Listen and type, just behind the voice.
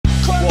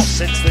force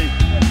since the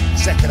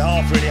second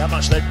half, really, how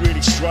much they've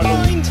really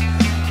struggled.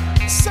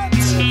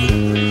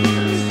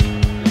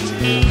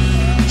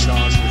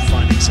 Charged with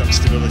finding some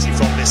stability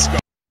from this scrum.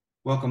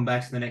 Welcome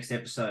back to the next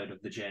episode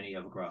of the Journey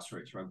of a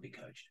Grassroots Rugby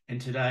Coach. And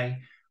today,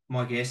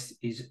 my guest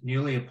is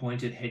newly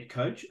appointed head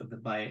coach of the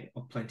Bay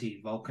of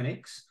Plenty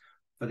Volcanix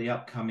for the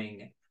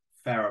upcoming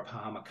Farah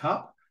Palmer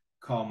Cup,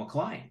 Kyle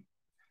McLean.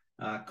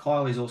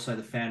 Kyle is also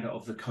the founder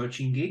of The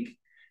Coaching Gig.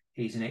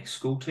 He's an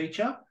ex-school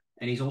teacher,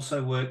 and he's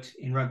also worked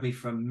in rugby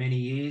for many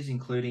years,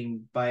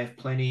 including Bay of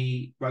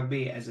Plenty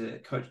Rugby as a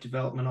coach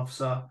development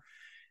officer.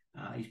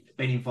 He's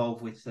been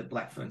involved with the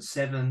Blackfern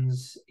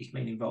Sevens. He's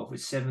been involved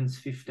with Sevens,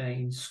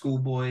 15s,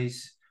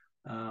 schoolboys.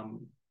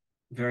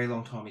 Very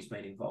long time he's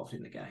been involved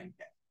in the game.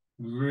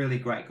 Really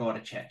great guy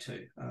to chat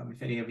to.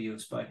 If any of you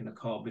have spoken to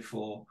Kyle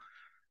before,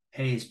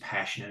 he is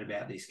passionate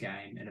about this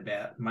game and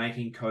about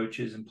making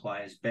coaches and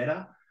players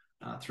better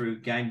through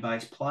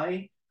game-based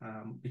play,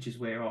 which is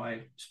where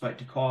I spoke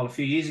to Kyle a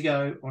few years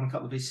ago on a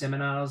couple of his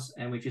seminars,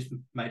 and we just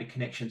made a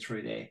connection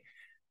through there.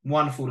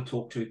 Wonderful to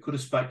talk to. Could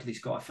have spoke to this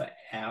guy for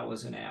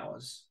hours and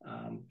hours.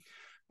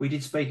 We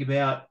did speak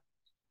about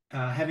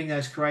having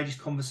those courageous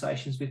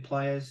conversations with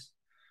players,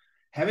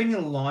 having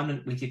an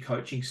alignment with your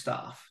coaching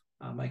staff,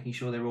 making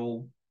sure they're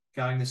all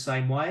going the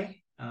same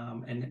way,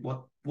 and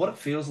what it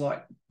feels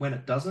like when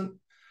it doesn't.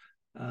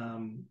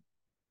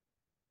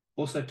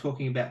 Also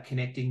talking about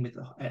connecting with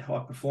at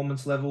high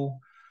performance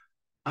level,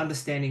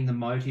 understanding the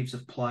motives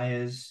of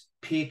players,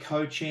 peer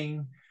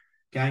coaching,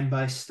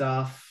 game-based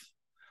stuff,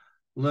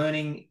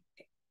 learning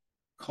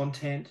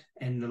content,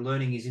 and the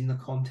learning is in the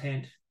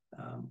content.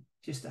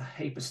 Just a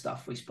heap of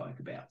stuff we spoke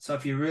about. So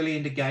if you're really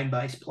into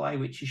game-based play,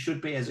 which you should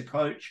be as a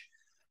coach,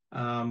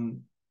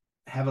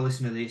 have a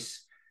listen to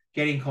this.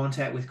 Get in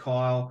contact with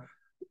Kyle.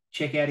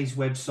 Check out his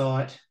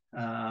website.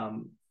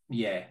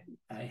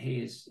 He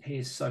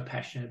is so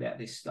passionate about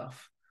this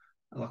stuff.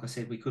 Like I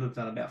said, we could have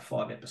done about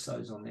 5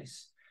 episodes on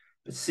this.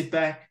 But sit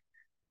back,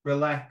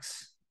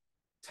 relax,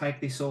 take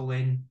this all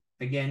in.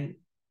 Again,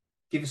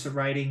 give us a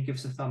rating, give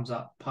us a thumbs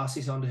up, pass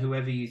this on to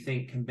whoever you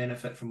think can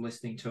benefit from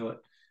listening to it.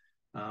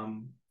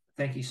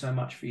 Thank you so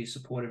much for your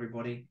support,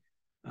 everybody.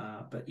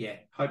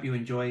 Hope you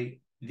enjoy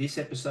this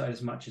episode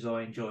as much as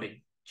I enjoyed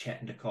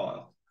chatting to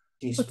Kyle.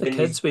 With the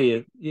kids,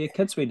 we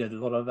did a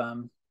lot of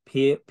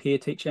peer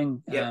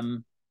teaching. Yep.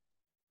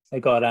 They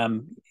got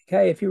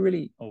if you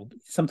really,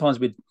 sometimes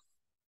we'd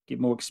get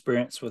more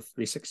experience with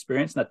less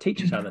experience, and they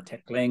teach each other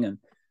tackling, and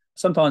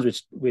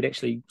sometimes we'd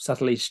actually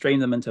subtly stream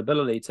them into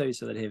ability too,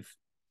 so they'd have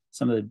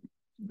some of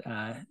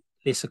the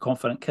lesser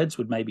confident kids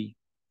would maybe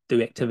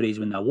do activities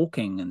when they're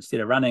walking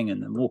instead of running,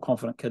 and the more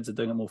confident kids are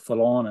doing it more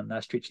full on and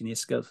they're stretching their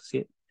skill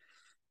set.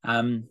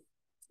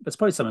 It's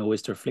probably something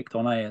always to reflect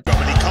on, eh? But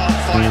he can't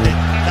find it.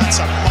 That's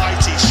a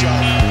mighty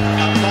shot.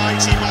 A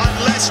mighty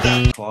man,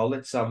 Leicester. Well,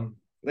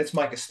 let's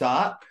make a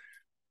start.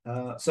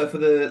 So for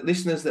the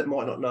listeners that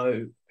might not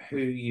know who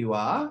you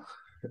are,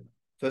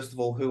 first of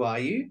all, who are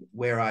you?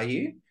 Where are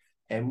you?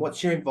 And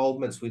what's your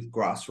involvements with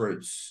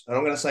grassroots? And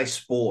I'm going to say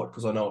sport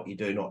because I know what you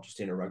do, not just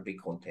in a rugby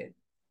content.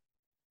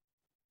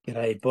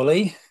 G'day,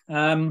 Bully.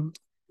 No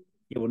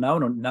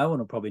one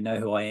will probably know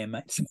who I am,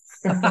 mate.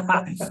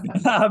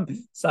 My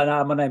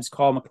name's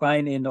Kyle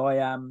McLean, and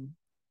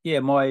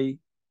my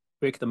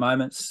work at the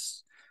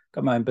moment's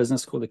got my own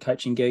business called The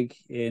Coaching Gig,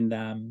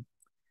 and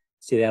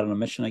set out on a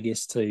mission, I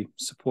guess, to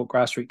support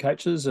grassroots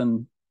coaches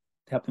and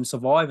help them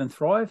survive and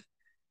thrive.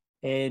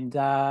 And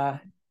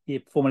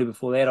formerly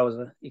before that, I was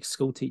an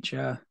ex-school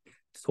teacher,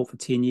 taught for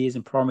 10 years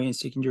in primary and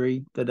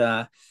secondary, did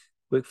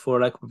work for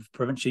a local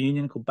provincial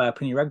union called Bay of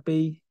Plenty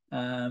Rugby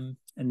in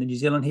New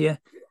Zealand here,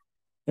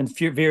 in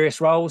various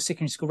roles,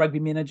 secondary school rugby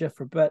manager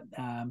for a bit,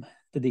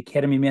 did the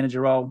academy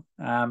manager role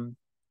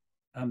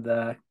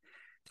under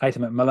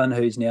Clayton McMillan,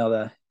 who's now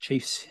the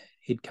Chiefs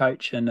head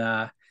coach, and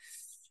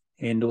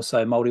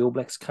also Māori All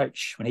Blacks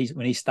coach. When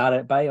he started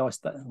at Bay, I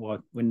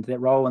went into that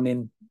role, and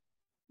then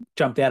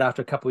jumped out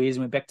after a couple of years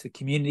and went back to the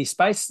community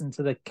space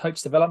into the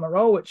coach development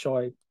role, which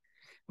I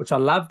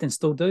loved and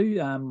still do.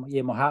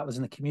 My heart was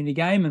in the community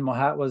game, and my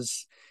heart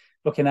was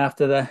looking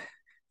after the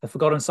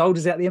forgotten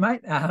soldiers out there,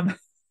 mate.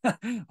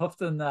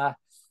 Often, the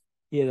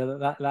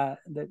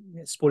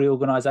sporting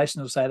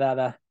organisations will say they're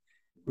the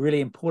really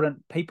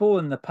important people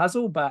in the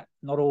puzzle, but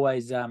not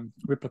always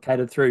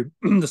replicated through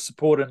the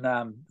support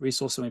and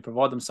resources we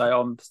provide them. So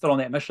I'm still on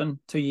that mission.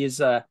 2 years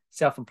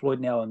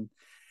self-employed now, and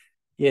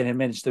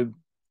managed to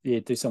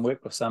do some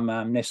work with some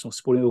national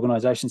sporting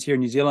organisations here in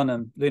New Zealand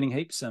and learning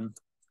heaps. And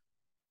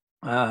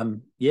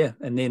and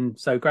then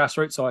so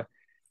grassroots,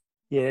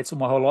 it's all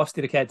my whole life's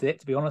dedicated to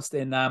that, to be honest.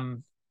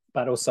 And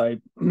but also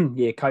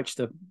coached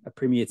a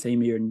premier team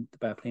here in the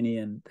Bay of Plenty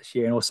and this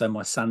year, and also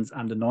my son's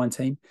under-9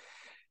 team.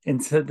 And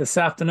this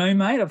afternoon,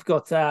 mate, I've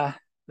got the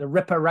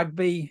Ripper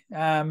Rugby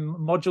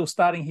module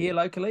starting here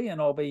locally, and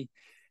I'll be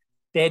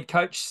dad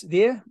coach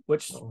there,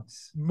 which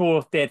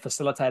more dad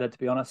facilitated, to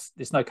be honest.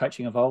 There's no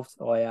coaching involved.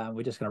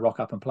 We're just going to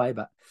rock up and play,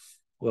 but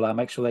we'll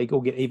make sure they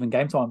all get even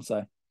game time.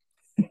 So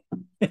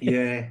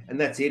yeah, and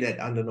that's it at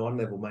under 9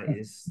 level,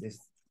 mate.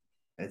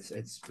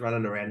 It's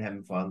running around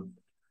having fun.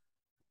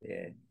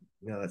 Yeah,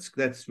 no,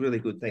 that's really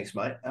good. Thanks,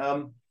 mate.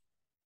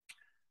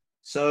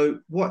 So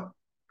what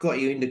got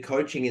you into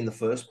coaching in the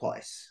first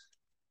place?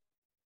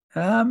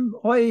 I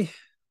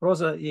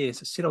was I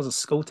was a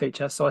school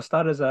teacher, so I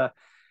started as a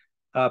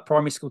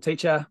primary school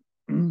teacher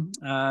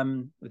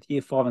with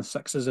year 5 and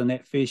 6s. And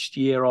that first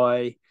year,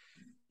 I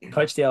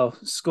coached our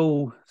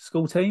school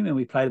team, and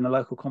we played in the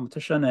local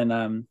competition.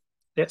 And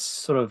that's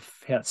sort of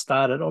how it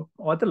started.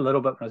 I did a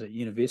little bit when I was at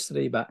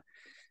university, but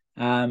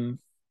that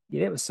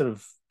was sort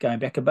of going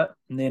back a bit.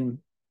 And then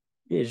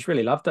just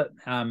really loved it.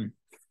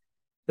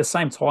 The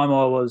same time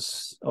I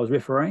was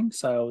refereeing,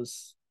 so I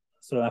was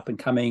sort of up and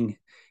coming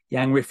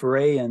young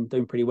referee and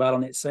doing pretty well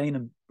on that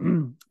scene,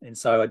 and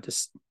so I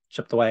just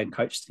chipped away and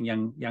coached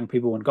young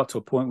people, and got to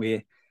a point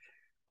where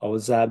I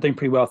was doing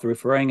pretty well with the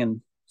refereeing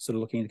and sort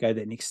of looking to go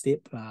that next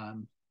step.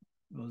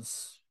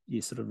 Was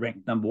sort of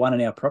ranked number 1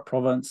 in our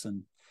province,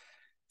 and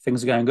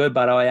things were going good.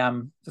 But I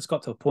just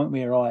got to a point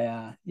where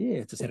I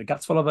just had a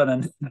guts full of it,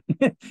 and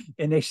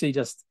and actually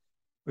just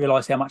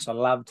realised how much I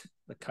loved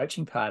the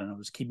coaching part, and it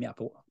was keeping me up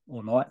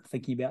all night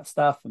thinking about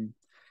stuff. And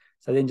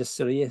so then just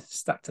sort of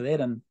stuck to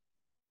that, and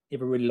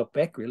never really looked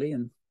back really.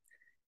 And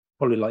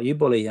probably like you,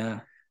 Bully,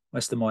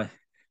 most of my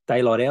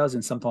daylight hours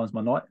and sometimes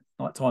my night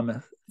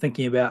time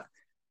thinking about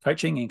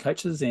coaching and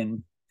coaches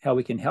and how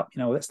we can help,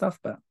 all that stuff.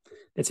 But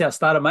that's how it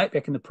started, mate,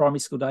 back in the primary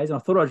school days. And I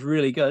thought I was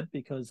really good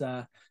because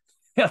our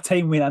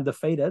team went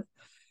undefeated,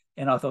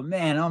 and I thought,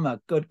 man, I'm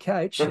a good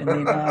coach. And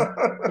then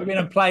we went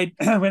and played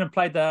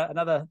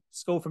another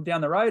school from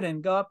down the road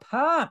and got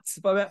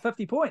pumped by about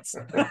 50 points. So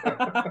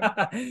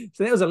that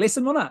was a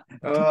lesson, wasn't it?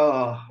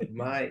 Oh,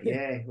 mate,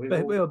 yeah. We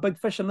were big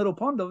fish in little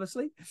pond,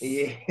 obviously.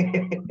 Yeah.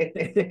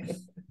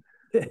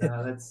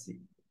 No, that's,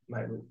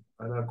 mate,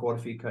 I know quite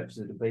a few coaches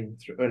that have been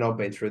through, and I've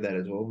been through that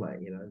as well, mate.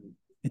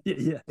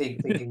 Yeah.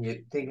 Thinking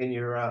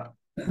you're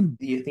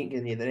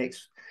the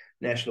next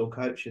national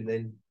coach, and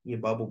then your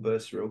bubble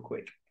bursts real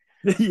quick.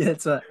 Yeah,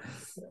 that's it.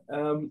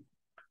 So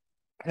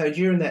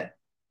during that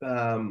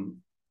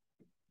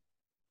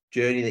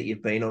journey that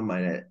you've been on,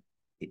 mate,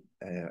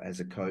 as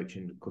a coach,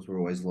 and of course we're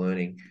always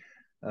learning,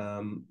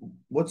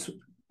 what's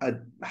a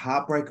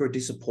heartbreak or a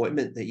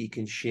disappointment that you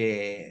can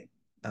share?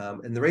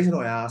 And the reason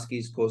I ask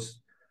is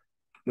because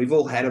we've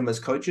all had them as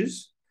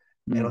coaches,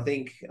 and I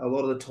think a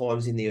lot of the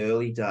times in the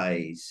early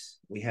days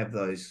we have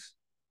those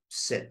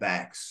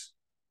setbacks,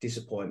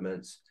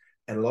 disappointments.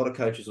 And a lot of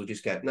coaches will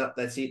just go, no,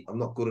 that's it, I'm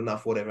not good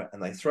enough, whatever.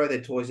 And they throw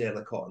their toys out of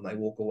the cot and they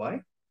walk away.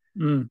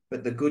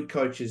 But the good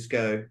coaches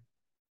go,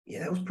 yeah,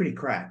 that was pretty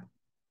crap,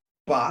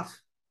 but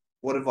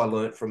what have I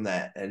learned from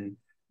that? And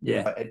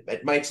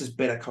it makes us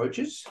better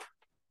coaches.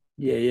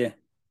 Yeah. Well,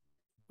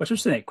 it's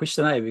interesting that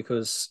question,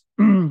 because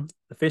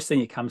the first thing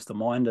that comes to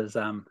mind is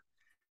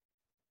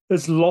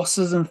there's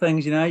losses and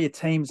things. Your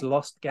team's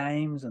lost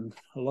games and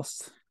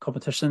lost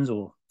competitions,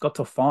 or got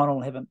to a final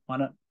and haven't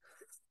won it.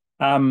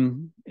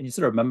 And you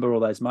sort of remember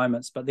all those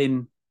moments, but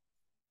then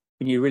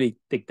when you really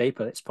dig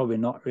deeper, it's probably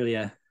not really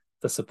a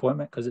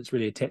disappointment, because it's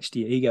really attached to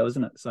your ego,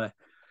 isn't it? So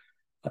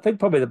I think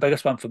probably the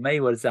biggest one for me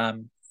was, I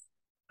don't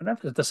know if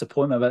it was a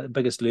disappointment, but the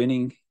biggest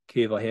learning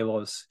curve I had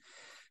was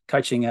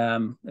coaching a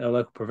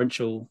local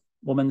provincial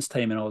women's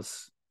team, and I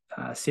was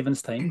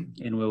sevens team,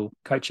 and we were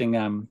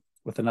coaching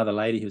with another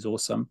lady who's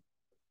awesome.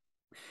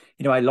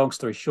 Anyway, long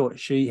story short,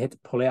 she had to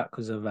pull out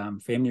because of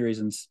family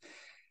reasons,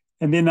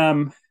 and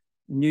then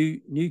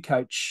new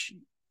coach,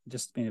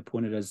 just been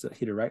appointed as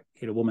head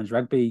of women's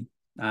rugby,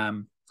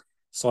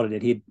 decided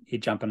that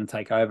he'd jump in and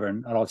take over,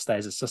 and I'd stay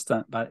as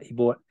assistant. But he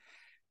brought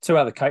 2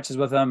 other coaches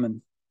with him,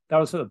 and that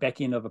was sort of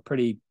back end of a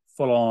pretty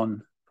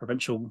full-on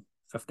provincial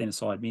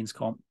 15-a-side men's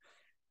comp.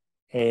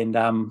 And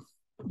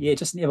it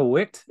just never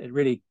worked. It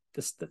really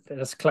just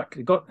clicked.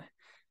 It got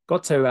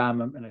to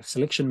in a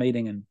selection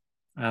meeting,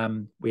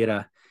 and we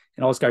had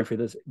and I was going through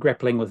this,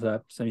 grappling with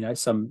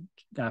some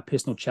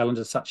personal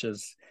challenges, such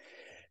as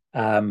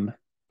not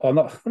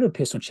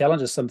personal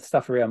challenges, some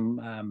stuff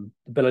around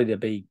ability to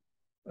be,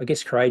 I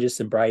guess, courageous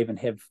and brave and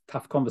have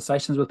tough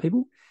conversations with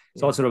people.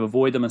 So I sort of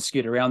avoid them and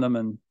skirt around them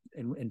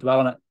and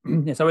dwell on it.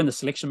 And so in the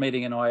selection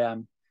meeting, and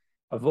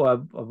I've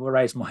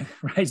raised my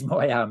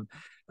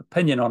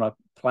opinion on a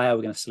player.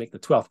 We're going to select the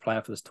 12th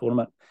player for this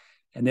tournament,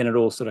 and then it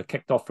all sort of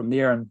kicked off from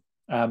there,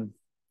 and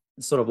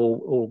sort of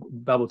all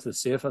bubbled to the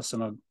surface.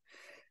 And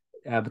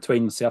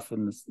between myself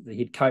and the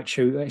head coach,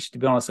 who actually, to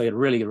be honest, I had a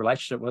really good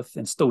relationship with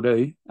and still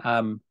do,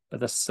 but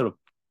this sort of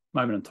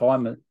moment in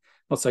time,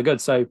 not so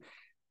good. So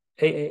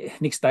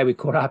next day we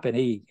caught up, and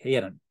he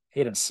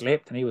hadn't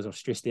slept, and he was all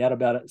stressed out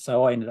about it.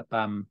 So I ended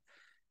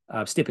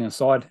up stepping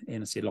aside,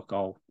 and I said, look,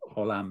 I'll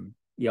pull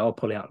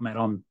out, mate.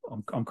 I'm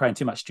creating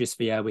too much stress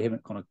for you. We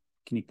haven't kind of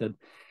connected.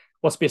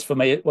 What's best for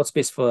me, what's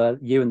best for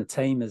you and the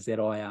team is that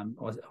I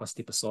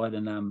step aside,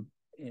 and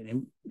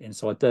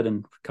so I did,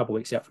 and a couple of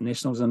weeks out from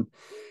nationals, and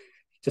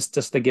just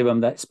to give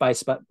him that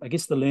space. But I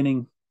guess the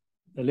learning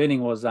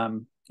was I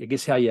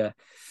guess how you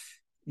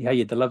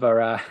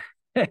deliver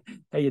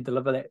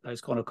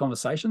those kind of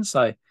conversations.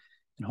 So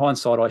in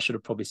hindsight, I should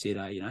have probably said,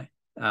 hey,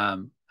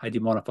 hey, do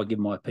you mind if I give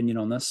my opinion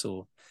on this,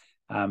 or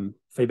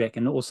feedback,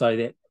 and also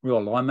that real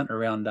alignment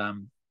around a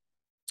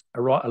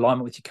right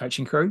alignment with your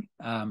coaching crew.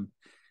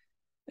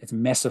 It's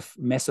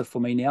massive for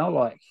me now.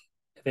 Like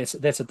that's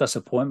a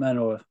disappointment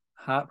or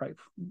heartbreak,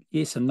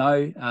 yes and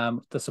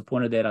no.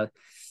 Disappointed that I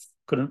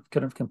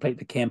couldn't complete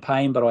the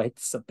campaign, but I had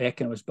to sit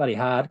back, and it was bloody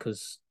hard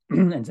because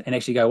and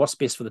actually go, what's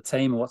best for the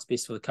team and what's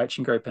best for the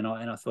coaching group, and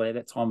I thought at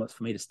that time it was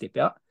for me to step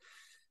out.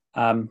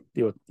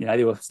 There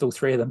were still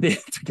 3 of them there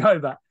to go,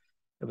 but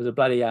it was a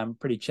bloody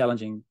pretty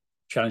challenging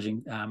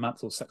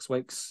month or 6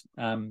 weeks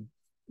to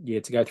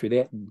go through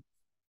that. And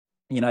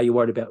you're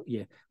worried about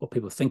what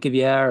people think of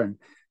you, and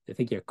they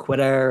think you're a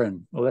quitter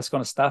and all this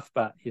kind of stuff,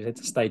 but you had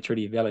to stay true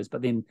to your values.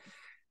 But then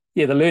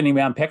the learning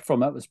we unpacked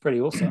from it was pretty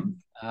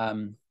awesome.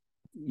 And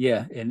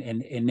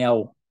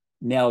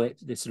now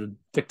that sort of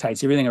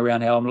dictates everything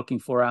around how I'm looking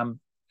for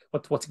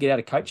what to get out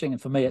of coaching.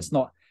 And for me, it's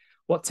not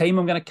what team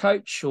I'm going to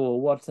coach or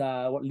what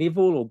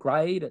level or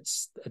grade.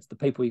 It's the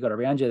people you got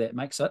around you that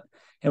makes it.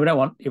 And we don't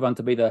want everyone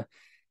to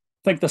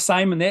think the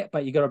same in that,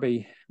 but you got to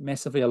be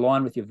massively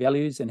aligned with your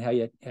values and how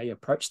you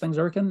approach things,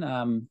 I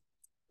reckon.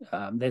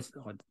 That's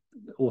an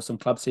awesome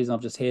club season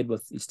I've just had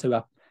with these 2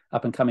 up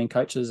and coming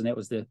coaches, and that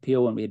was the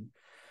appeal. And we had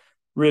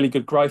really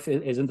good growth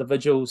as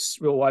individuals,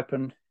 real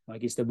open. I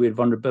guess the word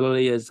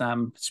vulnerability is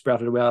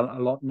sprouted around a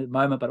lot in the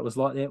moment, but it was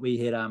like that. We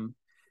had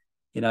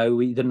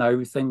we didn't know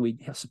everything. We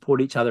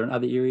supported each other in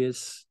other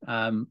areas.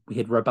 We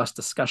had robust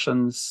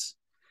discussions,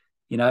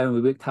 and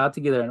we worked hard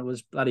together, and it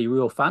was bloody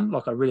real fun.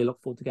 Like I really look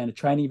forward to going to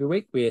training every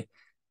week. Where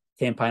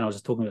campaign I was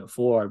just talking about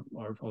before,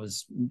 I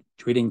was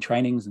dreading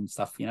trainings and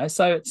stuff,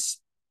 So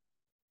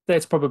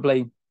that's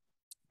probably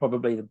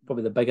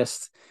the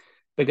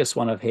biggest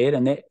one I've had,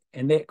 and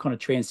that kind of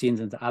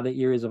transcends into other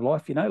areas of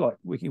life, like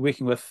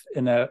working with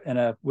in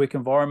a work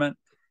environment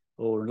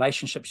or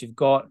relationships you've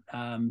got.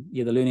 The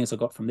learnings I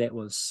got from that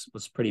was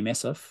pretty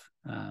massive.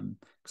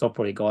 Because I'm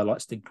probably a guy who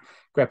likes to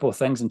grapple with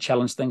things and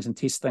challenge things and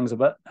test things a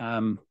bit.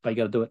 But you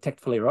got to do it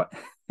tactfully, right?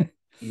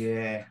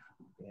 Yeah.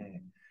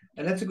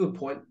 And that's a good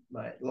point,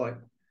 mate. Like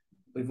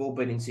we've all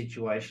been in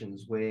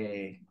situations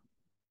where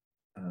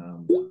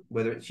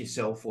whether it's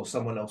yourself or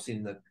someone else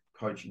in the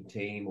coaching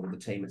team or the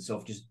team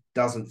itself just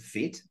doesn't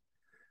fit.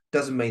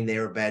 Doesn't mean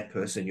they're a bad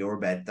person, you're a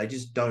bad. They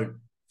just don't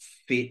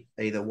fit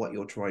either what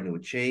you're trying to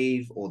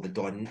achieve or the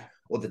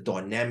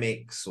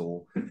dynamics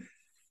or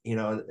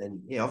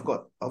I've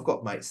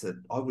got mates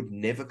that I would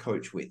never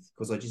coach with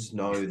because I just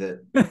know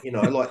that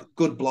like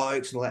good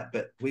blokes and all that,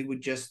 but we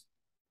would just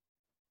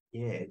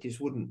it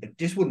just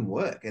wouldn't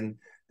work. And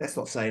that's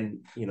not saying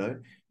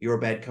you're a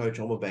bad coach,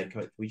 I'm a bad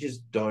coach. We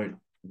just don't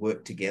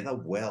work together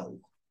well.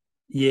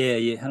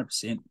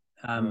 100%.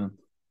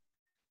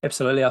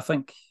 Absolutely. I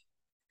think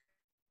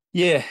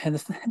and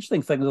the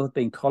interesting thing is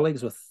being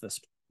colleagues with this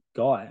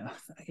guy,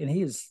 and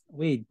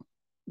we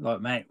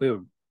were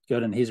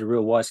good, and he's a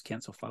real wise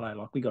counsel fellow.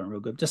 Like we got him real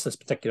good. Just this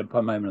particular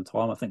moment in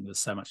time, I think there's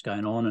so much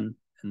going on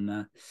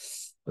and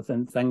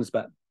within things,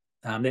 but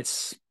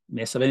that's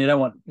massive. And you don't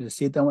want, as I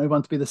said, don't want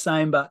everyone to be the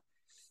same. But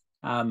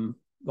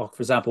like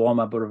for example, I'm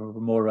a bit of a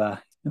more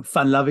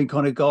fun-loving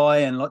kind of guy,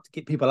 and like to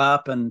get people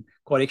up, and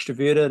quite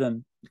extroverted.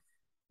 And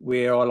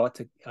where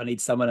I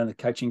need someone in the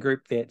coaching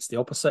group that's the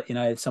opposite.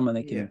 Someone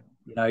that can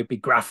be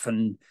gruff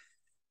and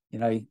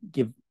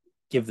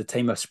give the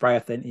team a spray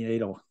if they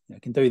need, or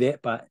can do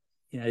that, but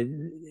there's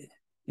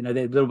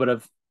a little bit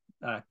of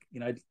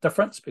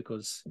difference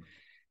because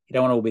you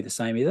don't want to all be the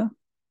same either.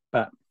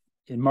 But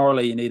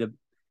morally,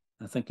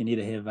 I think you need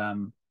to have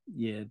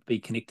be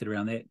connected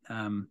around that,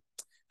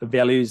 the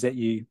values that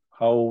you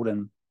hold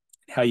and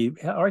how you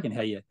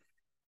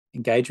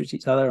engage with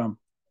each other.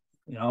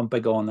 I'm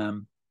big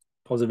on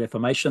positive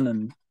affirmation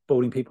and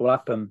building people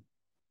up and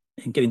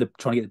trying to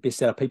get the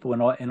best out of people,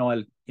 and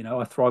I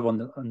thrive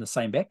on the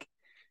same back,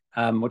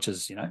 which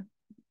is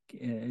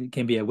it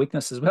can be a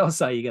weakness as well.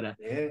 So you gotta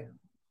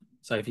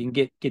So if you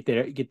can get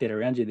that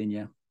around you,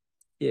 then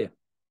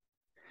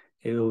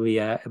it'll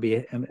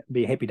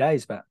be happy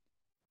days. But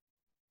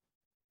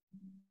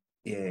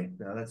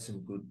that's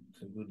some good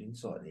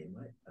insight there,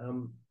 mate.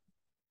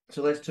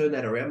 So let's turn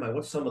that around, mate.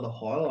 What's some of the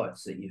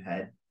highlights that you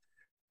had?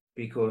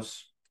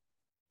 Because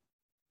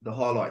the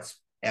highlights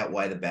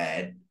outweigh the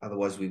bad.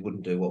 Otherwise, we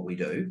wouldn't do what we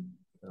do.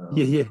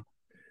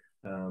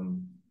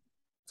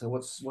 So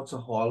what's a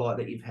highlight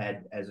that you've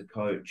had as a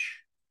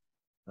coach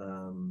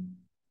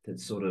that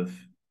sort of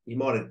you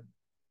might have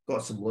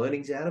got some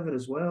learnings out of it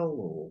as well,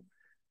 or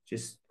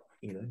just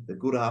the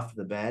good after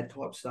the bad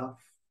type stuff?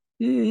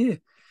 Well,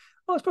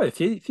 there's probably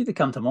a few that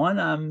come to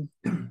mind.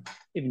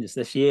 Even just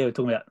this year, we're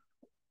talking about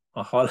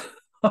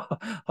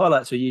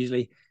highlights were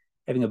usually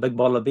having a big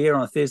bottle of beer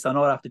on a Thursday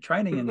night after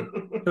training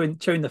and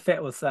chewing the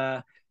fat with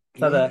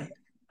other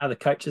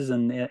coaches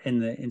and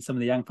some of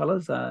the young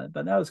fellas. But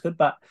that was good.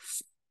 But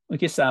I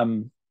guess I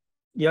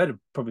had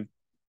probably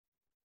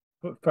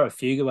a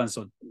few good ones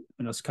when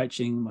I was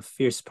coaching. My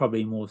first,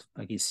 probably more,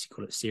 I guess you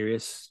call it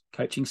serious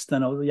coaching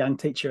stint. I was a young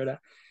teacher at a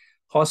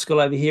high school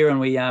over here, and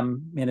we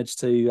managed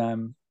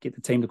to get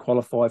the team to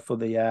qualify for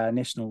the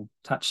national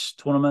touch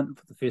tournament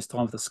for the first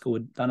time the school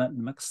had done it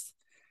in mixed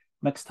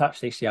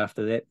touch. Actually,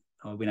 after that,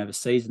 I went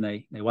overseas and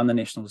they won the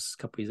nationals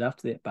a couple of years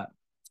after that. But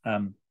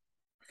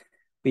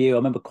yeah, I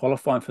remember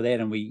qualifying for that,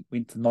 and we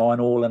went to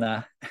 9-all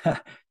and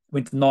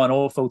went to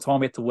 9-all full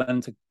time. We had to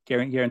win to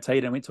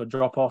guaranteed, and went to a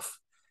drop off.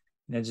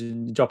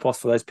 Drop off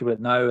for those people that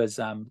know is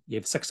you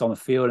have 6 on the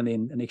field, and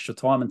then an extra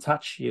time and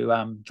touch. You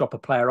drop a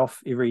player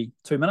off every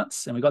 2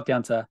 minutes, and we got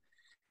down to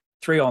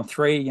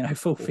 3-on-3,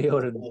 full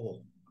field, and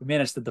we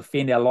managed to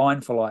defend our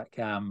line for like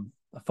a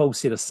full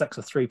set of 6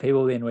 or 3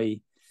 people. Then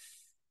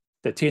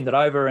they turned it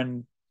over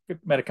and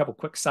made a couple of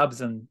quick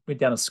subs and went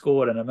down and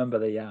scored. And I remember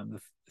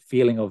the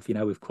feeling of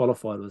we've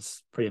qualified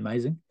was pretty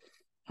amazing.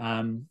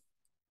 Another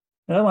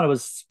one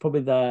was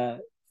probably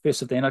the first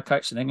 15 I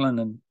coached in England,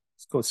 and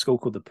it's called a school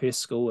called the Perth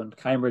School in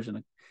Cambridge, and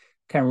I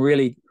became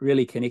really,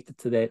 really connected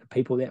to the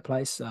people of that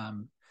place. I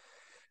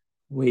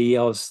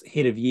was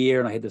head of year,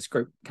 and I had this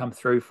group come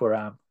through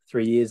for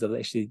 3 years.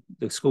 Actually,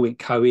 the school went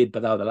co-ed,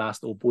 but they were the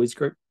last all boys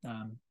group. So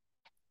I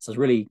was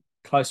really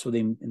close with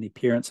them and their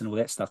parents and all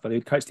that stuff. But they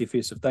coached their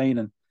first 15,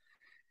 and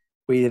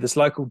we had this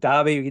local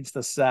derby against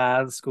this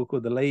school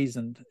called the Lees,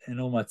 and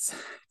all my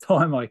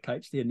time I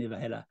coached there, never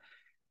had a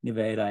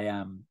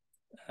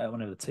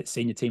one of the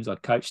senior teams I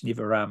coached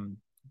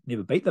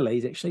never beat the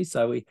Lees actually.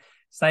 So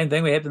same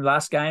thing. We happened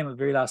last game, the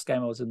very last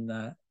game I was in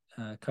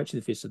coaching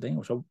the first 15,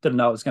 which I didn't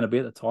know it was going to be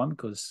at the time,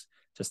 because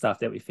just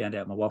after that we found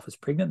out my wife was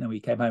pregnant and we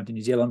came home to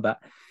New Zealand. But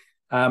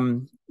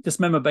just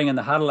remember being in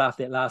the huddle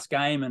after that last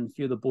game, and a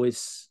few of the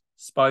boys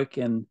spoke,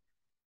 and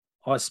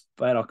I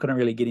couldn't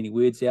really get any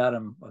words out,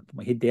 and I put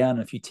my head down,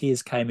 and a few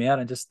tears came out,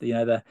 and just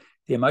the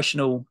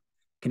emotional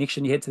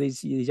connection you had to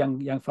these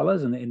young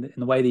fellas, and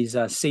the way these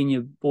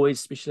senior boys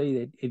especially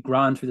that had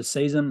grown through the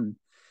season and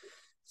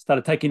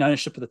started taking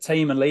ownership of the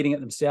team and leading it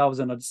themselves.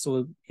 And I just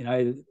saw,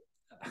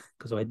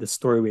 because I had this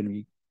story when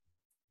we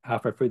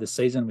halfway through the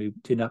season, we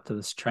turned up to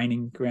this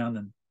training ground,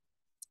 and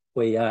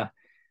I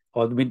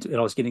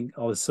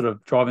was sort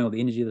of driving all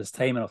the energy of this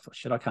team, and I thought,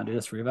 shit, I can't do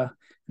this forever.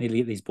 I need to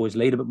let these boys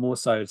lead a bit more.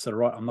 So sort of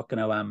right, I'm not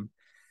going to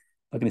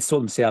they're going to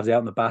sort themselves out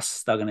on the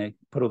bus. They're going to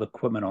put all the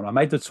equipment on. I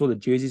made sure the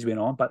jerseys went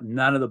on, but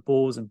none of the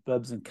balls and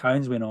bibs and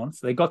cones went on.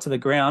 So they got to the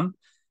ground,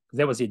 because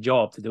that was their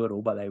job to do it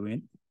all, but they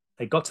weren't.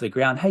 They got to the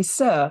ground. Hey,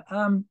 sir,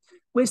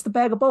 where's the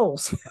bag of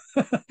balls?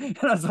 And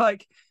I was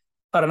like,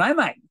 I don't know,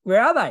 mate.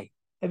 Where are they?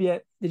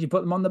 Did you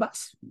put them on the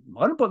bus?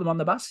 I didn't put them on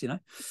the bus,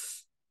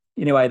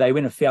 Anyway, they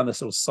went and found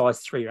this little size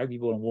 3 rugby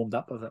ball and warmed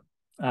up with it.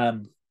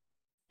 And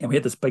we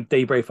had this big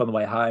debrief on the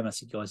way home. I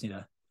said, you guys need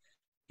to,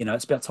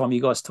 it's about time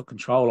you guys took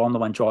control. I'm the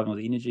one driving all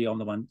the energy. I'm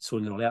the one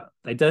sorting it all out.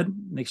 They did.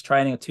 Next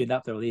training, I turned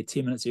up. They were there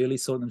 10 minutes early,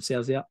 sorting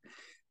themselves out.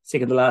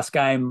 Second to last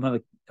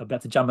game,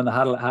 about to jump in the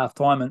huddle at half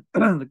time, and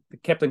the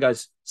captain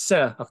goes,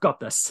 sir, I've got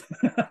this.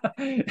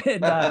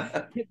 And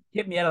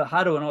kept me out of the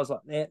huddle, and I was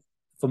like, that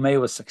for me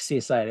was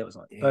success. It was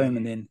like boom.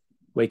 And then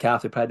week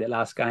after we played that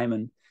last game,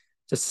 and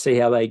just to see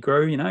how they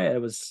grew,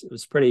 it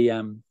was pretty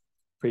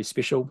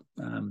special.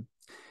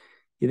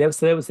 That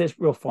was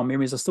real fond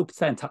memories. I still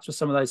stay in touch with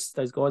some of those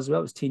guys as well.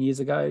 It was 10 years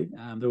ago.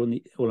 They were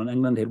all in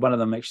England. Had one of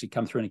them actually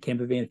come through in a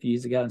camper van a few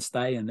years ago and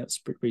stay, and that was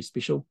pretty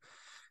special.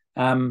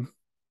 And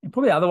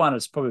probably the other one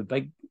is probably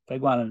a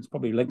big one, and it's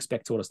probably links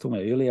back to what I was talking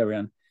about earlier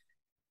around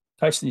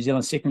coaching the New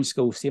Zealand secondary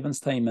school sevens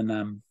team,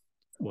 and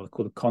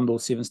called the Condor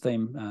sevens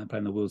team,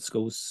 playing the World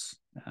Schools.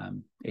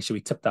 Actually,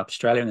 we tipped up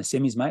Australia in the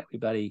semis, mate. We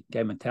bloody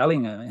gave them a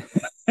tallying.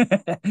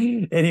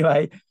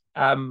 Anyway,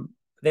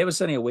 that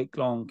was only a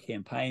week-long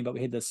campaign, but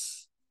we had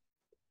this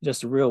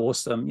just a real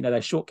awesome,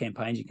 those short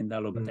campaigns, you can do a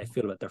little bit, they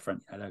feel a bit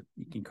different.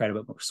 You can create a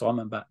bit more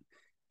excitement, but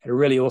had a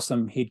really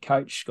awesome head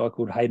coach, a guy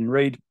called Hayden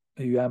Reid,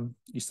 who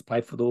used to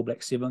play for the All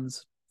Black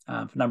Sevens for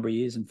a number of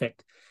years. In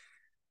fact,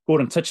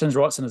 Gordon Titchens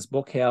writes in his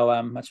book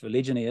how much of a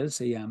legend he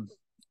is.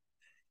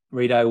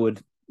 Rido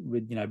would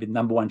be the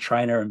number one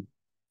trainer, and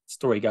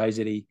story goes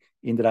that he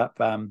ended up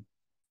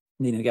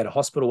needing to go to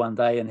hospital one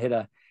day and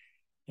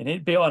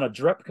he'd be on a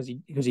drip because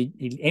he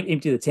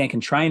emptied the tank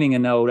in training,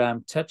 and old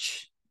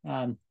Titch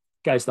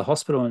goes to the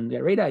hospital and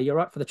Rido, you're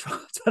right for the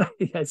trial today.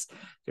 He goes,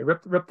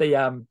 ripped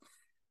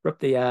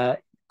the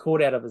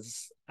cord out of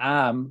his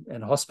arm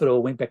in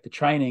hospital, went back to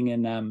training,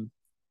 and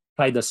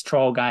played this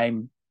trial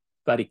game,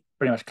 but he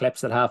pretty much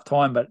collapsed at half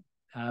time. But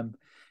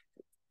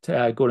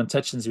Gordon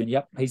Titchens went,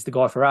 yep, he's the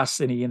guy for us,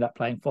 and he ended up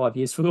playing 5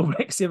 years for the All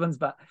Black Sevens.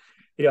 But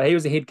he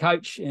was a head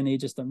coach, and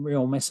he's just a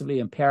real massively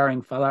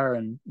empowering fella,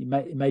 and he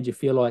made you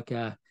feel like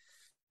 10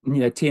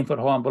 foot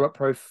high and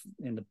bulletproof,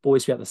 and the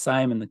boys felt the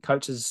same, and the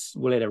coaches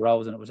all had their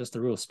roles, and it was just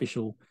a real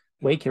special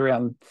week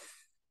around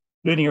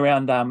learning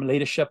around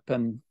leadership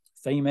and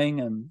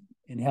theming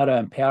and how to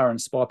empower and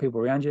inspire people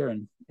around you,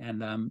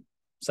 and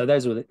so there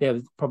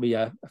was probably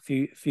a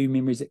few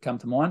memories that come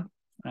to mind.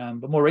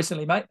 But more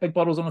recently, mate, big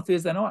bottles on a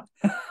Thursday night.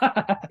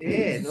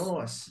 Yeah,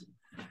 nice.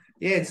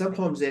 Yeah, and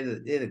sometimes they're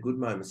the good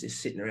moments,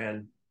 just sitting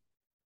around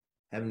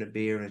having a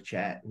beer and a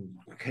chat and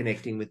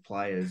connecting with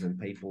players and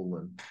people,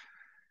 and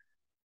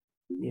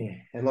yeah,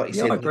 and like you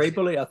said, I agree,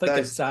 Billy. I think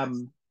it's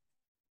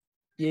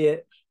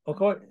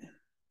look,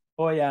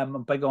 I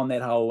am big on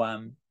that whole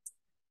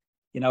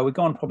we've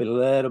gone probably a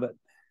little bit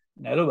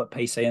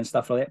PC and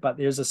stuff like that, but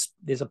there's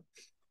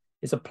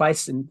a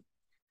place in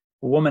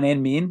women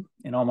and men,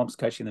 and I'm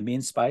obviously coaching the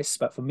men's space,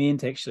 but for men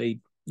to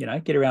actually,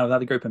 get around with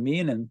another group of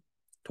men and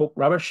talk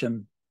rubbish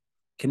and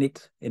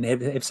connect and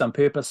have some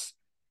purpose,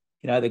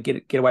 they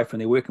get away from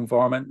their work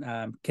environment,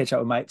 catch up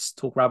with mates,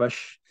 talk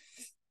rubbish,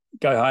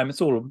 go home.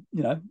 It's all,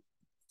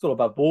 it's all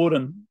above board,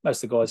 and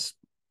most of the guys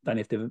don't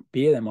have to have a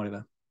beer. They might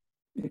have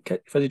a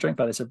fizzy drink,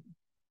 but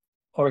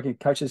I reckon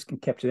coaches can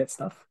capture that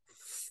stuff.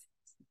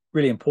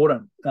 Really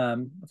important.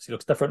 Obviously, it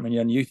looks different when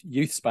you're in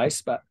youth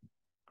space, but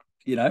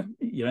you don't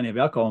have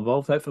alcohol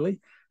involved, hopefully.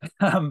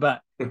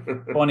 But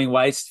finding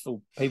ways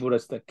for people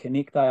to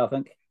connect, I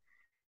think,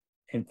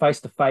 and face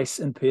to face,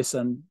 in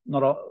person,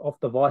 not off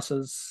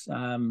devices.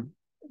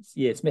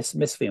 It's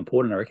massively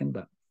important, I reckon.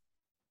 But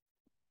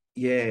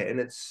yeah, and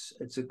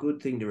it's a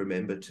good thing to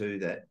remember too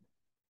that,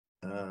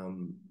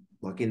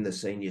 like in the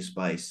senior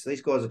space,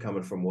 these guys are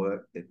coming from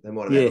work. They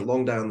might have had a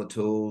long day on the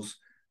tools,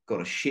 got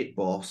a shit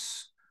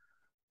boss.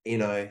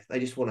 They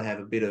just want to have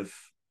a bit of,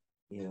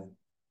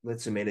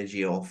 let some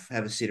energy off,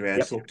 have a sit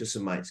around, talk to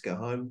some mates, go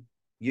home.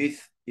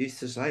 Youth the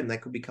same. They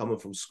could be coming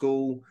from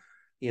school,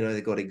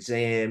 they've got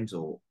exams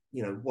or,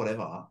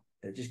 whatever.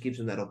 It just gives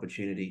them that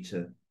opportunity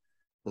to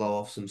blow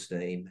off some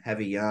steam, have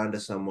a yarn to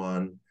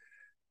someone.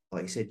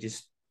 Like you said,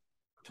 just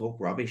talk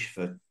rubbish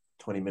for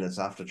 20 minutes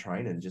after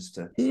training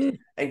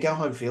and go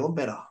home feeling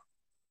better.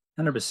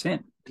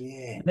 100%.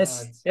 Yeah. And that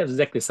was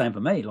exactly the same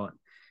for me. Like,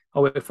 I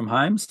work from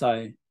home,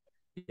 so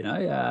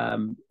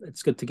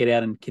it's good to get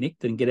out and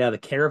connect and get out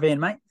of the caravan,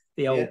 mate,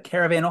 the old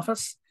caravan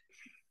office,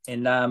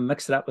 and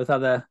mix it up with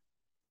other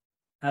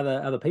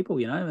people,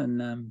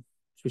 and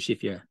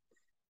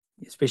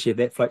especially if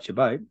that floats your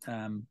boat.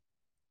 I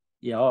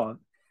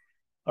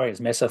think it's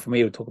massive for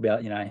me to talk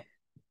about,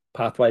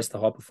 pathways to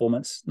high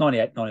performance.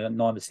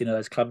 99% of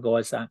those club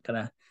guys aren't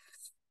gonna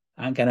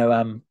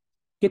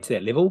get to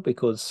that level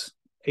because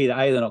either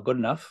A, they're not good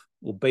enough,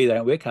 or B, they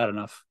don't work hard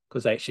enough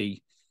because they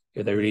actually,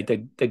 if they really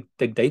dig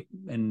deep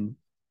and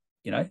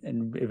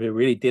and if they're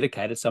really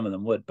dedicated, some of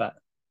them would, but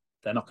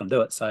they're not going to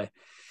do it. So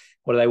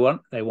what do they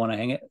want? They want to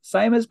hang out,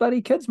 same as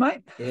bloody kids,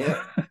 mate.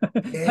 Yeah.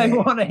 They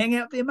want to hang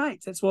out with their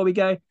mates. That's why we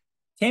go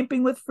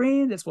camping with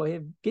friends. That's why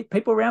we get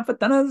people around for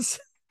dinners.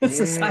 It's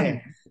the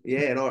same.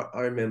 Yeah, and I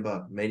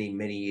remember many,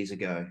 many years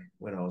ago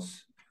when I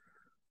was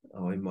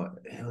in my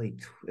early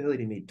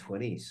to mid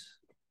 20s,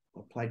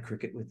 I played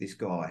cricket with this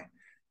guy,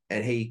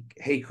 and he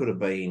could have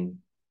been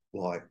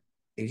like,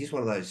 he was just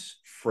one of those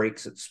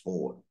freaks at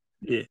sport.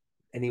 Yeah.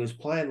 And he was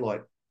playing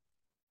like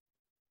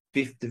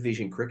 5th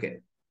division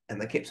cricket. And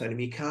they kept saying to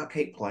me, you can't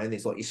keep playing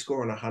this. Like, you're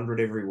scoring 100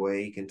 every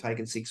week and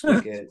taking 6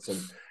 wickets. and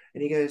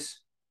he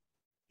goes,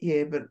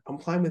 yeah, but I'm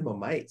playing with my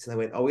mates. And they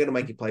went, we're going to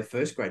make you play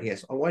first grade. He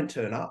goes, I won't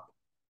turn up.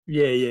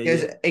 Yeah. He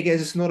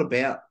goes, it's not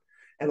about,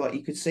 and like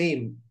you could see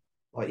him,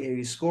 like, he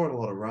was scoring a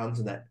lot of runs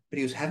and that, but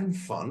he was having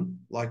fun.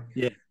 Like,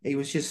 he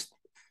was just,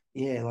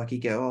 like he'd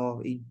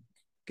go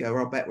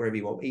right back wherever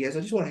you want. He goes,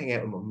 I just want to hang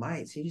out with my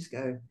mates. You just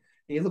go, and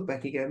you look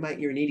back, you go, mate,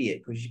 you're an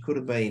idiot because you could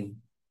have been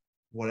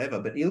whatever.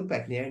 But you look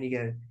back now and you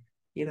go,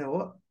 you know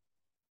what?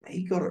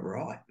 He got it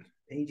right.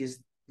 He just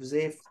was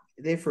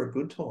there for a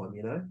good time,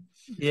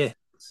 Yeah.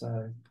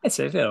 So it's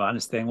I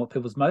understand what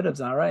people's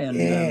motives are, right? And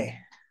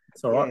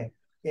it's all right.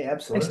 Yeah,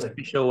 absolutely.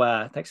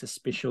 Takes a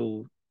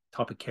special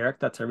type of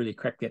character to really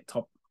crack that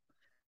top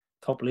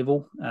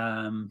level.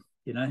 Got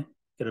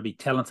to be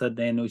talented,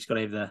 and we've got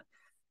to have the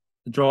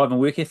drive and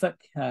work ethic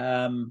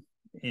and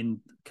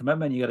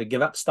commitment. You got to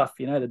give up stuff,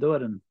 to do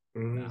it. And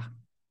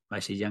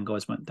most of these young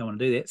guys don't want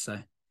to do that, so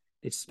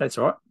that's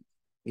all right.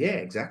 Yeah,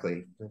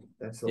 exactly.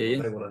 That's not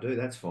what they want to do.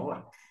 That's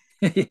fine.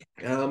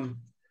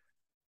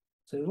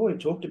 So we've already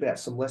talked about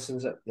some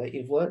lessons that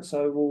you've learned.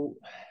 So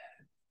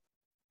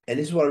and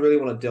this is what I really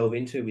want to delve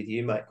into with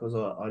you, mate, because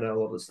I know a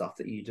lot of the stuff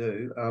that you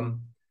do.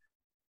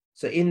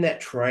 So in that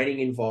training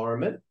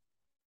environment,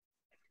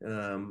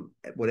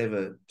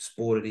 whatever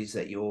sport it is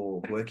that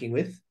you're working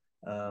with,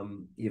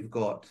 you've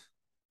got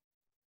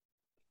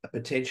a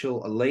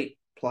potential elite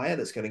player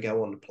that's going to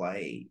go on to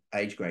play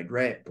age grade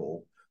rep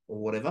or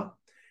whatever.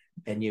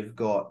 And you've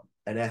got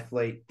an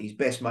athlete, his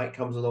best mate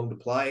comes along to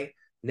play,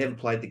 never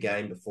played the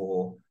game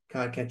before,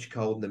 can't catch a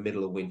cold in the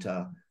middle of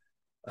winter.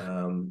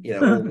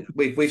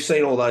 We've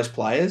seen all those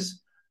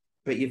players,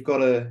 but you've got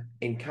to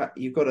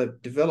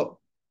develop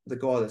the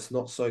guy that's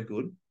not so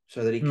good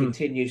so that he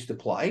continues to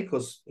play,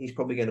 because he's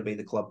probably going to be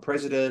the club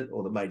president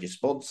or the major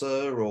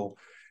sponsor, or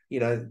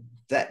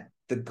that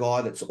the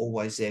guy that's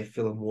always there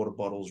filling water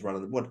bottles,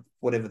 running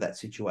whatever that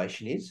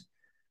situation is.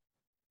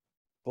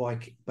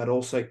 But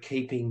also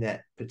keeping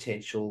that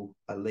potential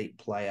elite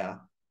player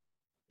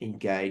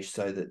engaged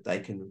so that they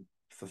can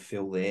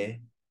fulfill their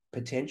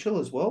potential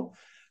as well.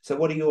 So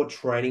what do your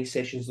training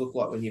sessions look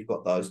like when you've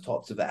got those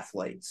types of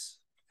athletes?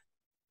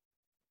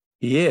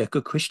 Yeah,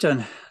 good question.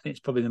 I think it's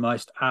probably the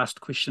most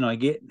asked question I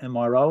get in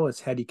my role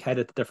is how do you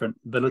cater to different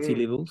ability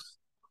levels?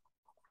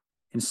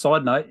 And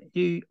side note,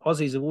 you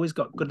Aussies have always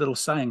got good little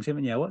sayings,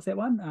 haven't you? What's that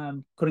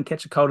one? Couldn't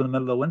catch a cold in the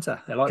middle of the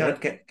winter. They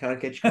like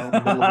Can't catch a cold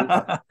in the middle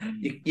of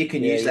winter. You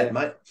can use that,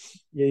 mate.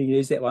 Yeah, you can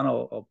use that one.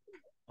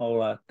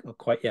 I'll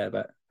quote you,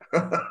 but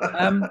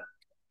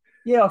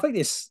yeah, I think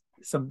there's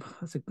some.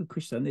 That's a good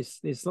question.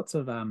 There's lots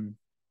of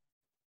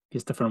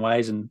there's different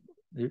ways, and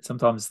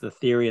sometimes the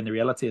theory and the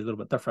reality is a little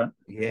bit different.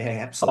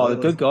 Yeah, absolutely. Oh,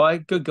 the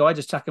good guy,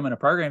 just chuck him in a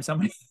program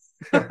somewhere.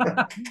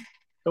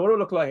 So what it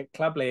look like at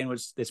Clubland,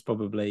 which there's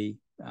probably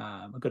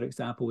a good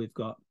example. We've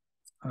got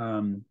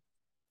a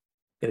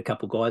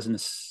couple of guys in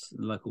this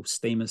local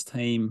Steamers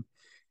team,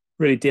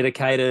 really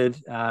dedicated.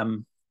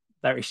 They're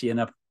actually in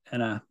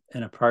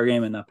a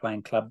program, and they're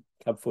playing club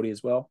footy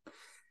as well.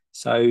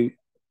 So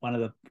one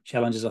of the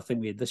challenges I think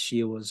we had this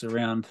year was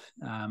around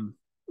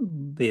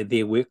their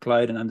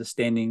workload and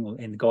understanding,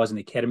 and the guys in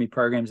the academy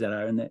programs that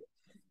are in that,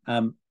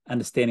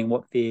 understanding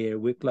what their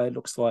workload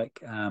looks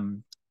like,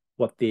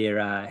 what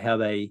their how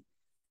they,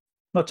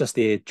 not just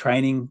their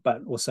training,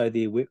 but also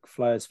their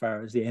workflow as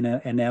far as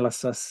their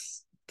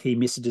analysis, key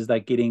messages they're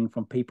getting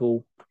from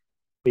people.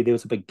 Where there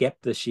was a big gap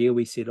this year,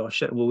 we said, oh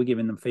shit, well, we're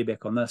giving them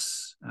feedback on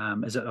this.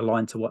 Is it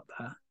aligned to what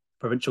the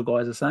provincial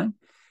guys are saying?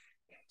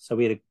 So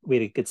we had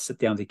a good sit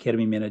down with the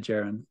academy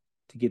manager and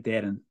to get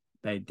that, and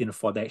they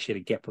identified they actually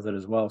had a gap with it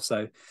as well.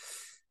 So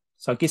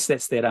I guess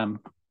that's that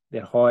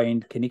high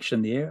end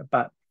connection there.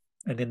 But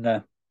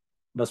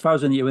as far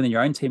as within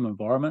your own team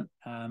environment,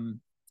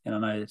 and I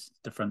know it's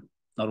different.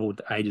 Not all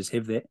ages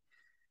have that.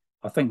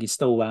 I think you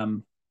still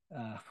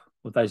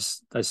with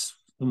those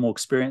more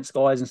experienced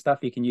guys and stuff,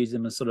 you can use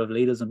them as sort of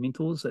leaders and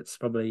mentors. That's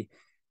probably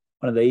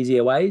one of the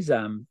easier ways.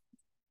 I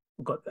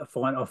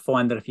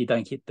find that if you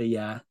don't get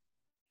the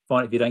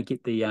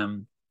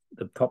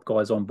top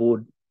guys on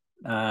board,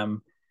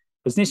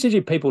 because necessarily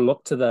people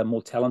look to the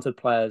more talented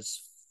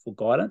players for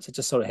guidance. It's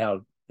just sort of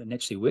how it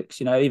naturally works.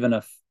 Even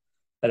if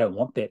they don't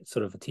want that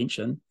sort of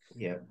attention,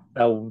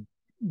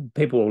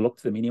 people will look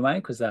to them anyway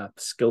because they're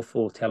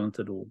skillful,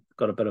 talented, or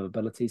got a bit of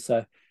ability.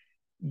 So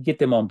you get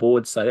them on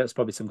board. So that was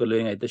probably some good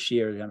learning this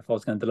year. If I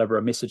was going to deliver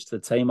a message to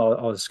the team, I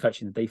was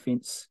coaching the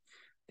defence.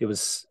 There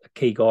was a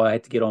key guy I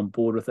had to get on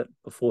board with it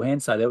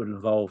beforehand. So that would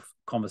involve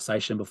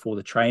conversation before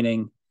the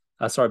training.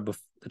 Before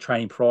the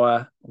training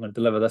prior. I'm going to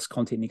deliver this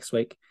content next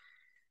week.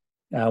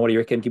 What do you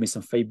reckon? Give me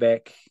some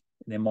feedback.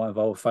 And then might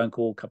involve a phone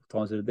call a couple of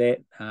times to do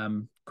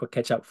that. Quick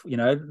catch up,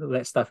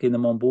 that stuff, getting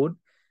them on board.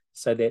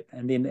 So that,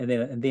 and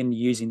then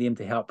using them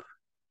to help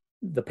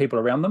the people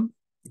around them.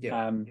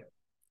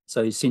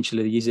 So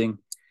essentially using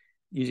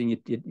you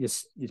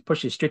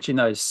push, you're stretching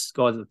those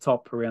guys at the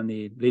top around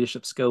their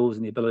leadership skills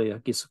and the ability, I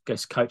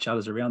guess coach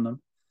others around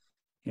them.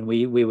 And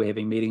we were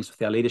having meetings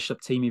with our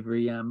leadership team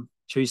every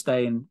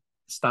Tuesday, and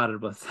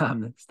started with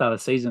the start of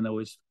the season. They're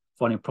always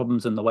finding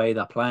problems in the way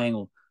they're playing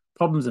or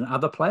problems in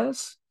other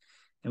players.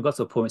 And we got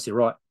to a point where we said,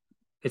 right,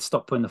 let's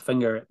stop pointing the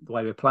finger at the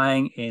way we're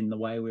playing and the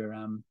way we're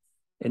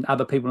and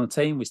other people on the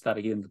team. We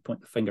started getting to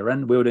point the finger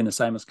in. We were doing the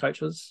same as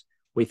coaches.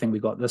 We think we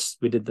got this.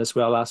 We did this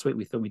well last week.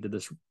 We thought we did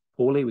this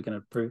poorly. We're going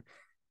to improve.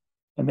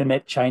 And then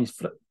that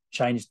changed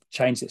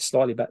it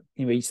slightly. But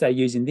you start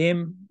using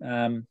them,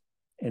 and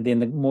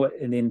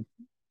then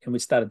we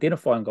start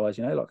identifying guys.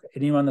 Like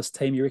anyone on this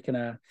team you reckon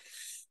are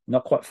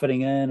not quite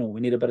fitting in, or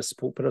we need a bit of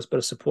support. Put us a bit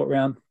of support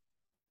around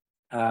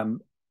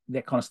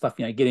that kind of stuff.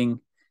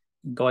 Getting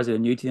guys that are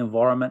new to the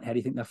environment. How do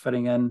you think they're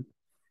fitting in?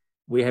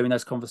 We're having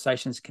those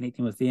conversations,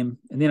 connecting with them.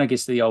 And then I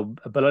guess the old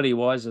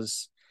ability-wise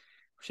is,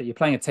 you're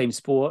playing a team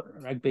sport.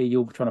 Rugby,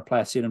 you're trying to play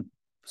a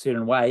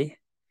certain way.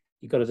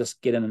 You've got to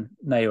just get in and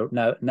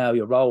know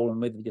your role, and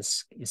whether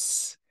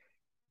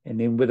and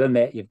then within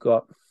that, you've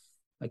got,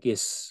 I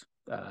guess,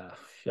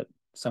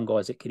 some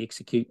guys that can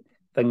execute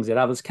things that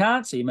others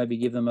can't. So you maybe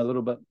give them a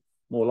little bit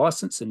more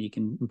license, and you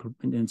can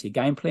implement into your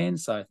game plan.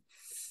 So,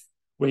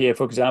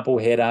 for example,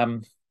 we had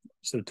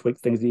sort of tweaked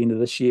things at the end of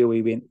this year.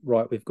 We went,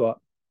 right, we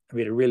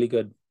had a really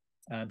good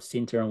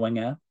centre and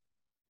winger.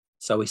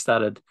 So we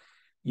started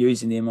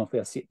using them off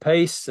our set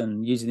piece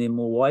and using them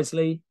more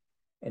wisely.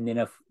 And then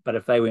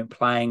if they weren't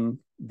playing,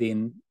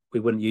 then we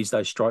wouldn't use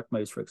those strike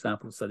moves, for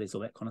example. So there's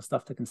all that kind of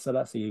stuff to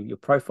consider. So your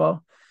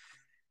profile.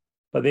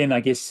 But then I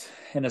guess,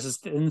 and this is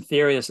in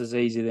theory, this is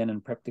easier than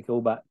in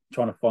practical, but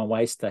trying to find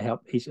ways to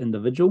help each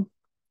individual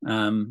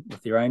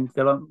with their own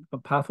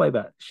development pathway.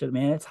 But shit,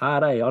 man, it's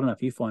hard, I don't know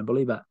if you find,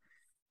 Bully, but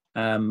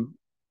in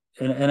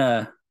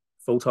a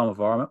full-time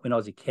environment, when I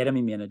was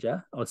academy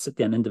manager, I'd sit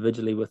down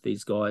individually with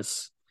these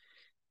guys.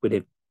 We'd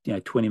have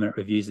 20-minute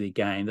reviews of the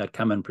game. They'd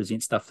come and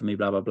present stuff to me,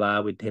 blah blah blah.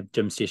 We'd have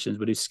gym sessions.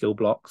 We'd do skill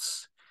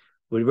blocks.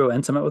 We'd be real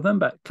intimate with them.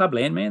 But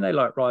Clubland, man, they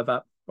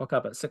rock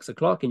up at 6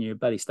 o'clock, and your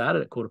buddy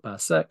started at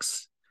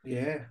 6:15.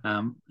 Yeah.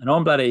 And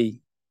I'm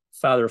bloody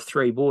father of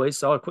 3 boys,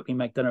 so I'd quickly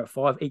make dinner at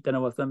 5, eat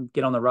dinner with them,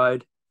 get on the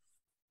road,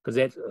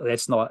 because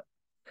that's not,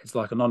 it's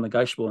like a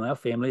non-negotiable in our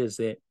family, is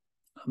that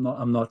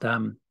I'm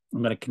going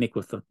to connect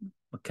with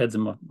my kids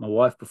and my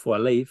wife before I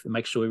leave and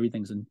make sure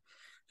everything's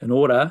in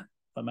order.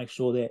 But make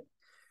sure that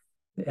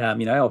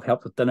I've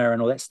helped with dinner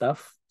and all that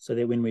stuff, so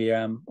that when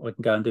I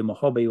can go and do my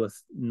hobby with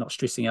not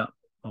stressing out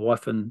my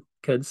wife and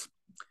kids.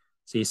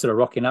 So you're sort of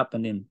rocking up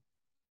and then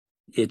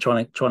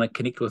trying to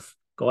connect with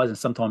guys, and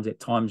sometimes that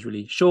time's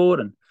really short,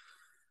 and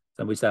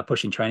so we start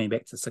pushing training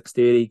back to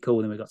 6:30.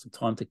 Cool, then we've got some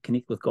time to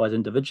connect with guys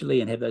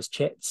individually and have those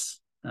chats.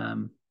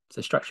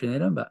 So structuring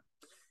that in, but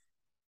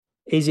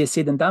easier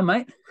said than done,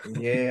 mate.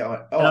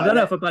 Yeah, I don't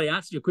know if I bloody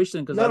answered your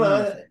question because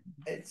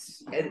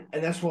it's and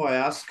that's why I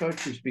asked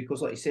coaches,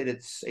 because like you said,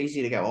 it's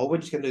easy to go, oh, we're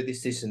just going to do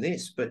this and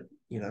this, but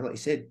like you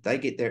said, they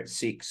get there at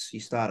 6, you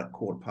start at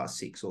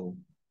 6:15, or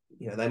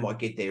they might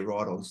get there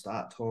right on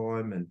start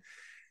time, and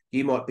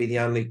you might be the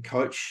only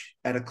coach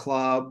at a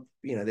club.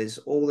 There's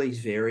all these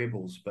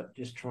variables, but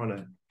just trying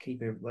to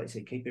keep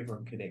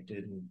everyone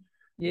connected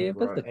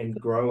and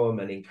grow them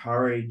and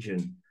encourage.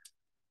 And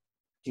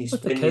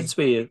with the kids,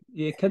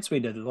 we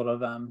did a lot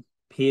of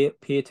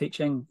peer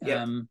teaching.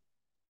 Yep.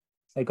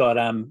 They got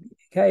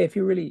okay, if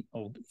you really,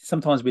 or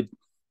sometimes we'd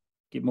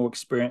get more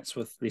experience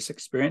with less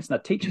experience, and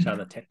they teach each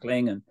other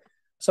tackling, and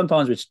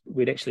sometimes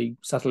we'd actually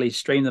subtly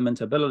stream them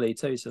into ability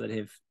too, so they'd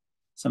have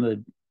some of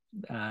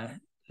the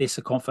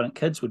lesser confident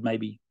kids would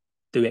maybe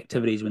do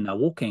activities when they're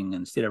walking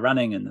instead of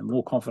running, and the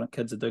more confident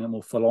kids are doing it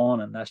more full on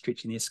and they're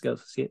stretching their skill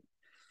set.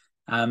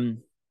 But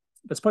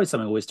it's probably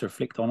something always to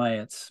reflect on.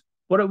 It's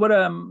what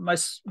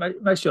most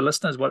of your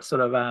listeners, what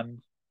sort of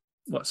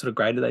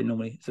grade are they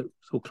normally? Is it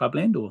all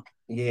clubland or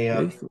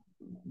youth?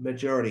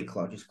 Majority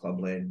just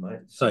clubland, mate.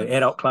 So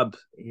adult club,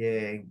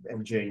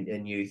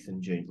 and youth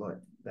and junior, like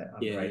that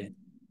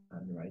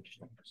underage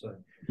stuff. So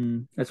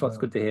that's what's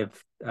good to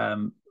have.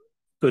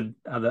 Good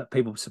other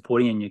people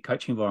supporting in your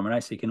coaching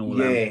environment, so you can all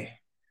have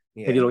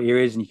your little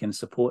areas and you can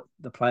support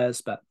the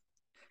players. But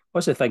I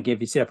also think if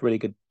you set up a really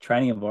good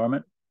training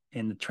environment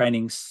and the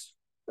training's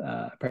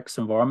practice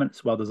environment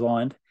is well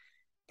designed,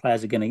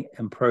 players are going to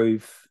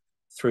improve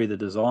through the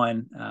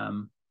design,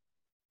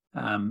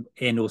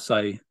 and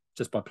also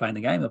just by playing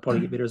the game, they'll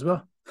probably get better as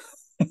well.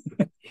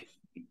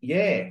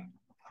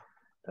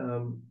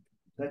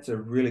 That's a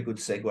really good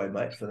segue,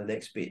 mate, for the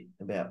next bit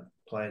about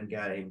playing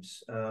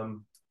games.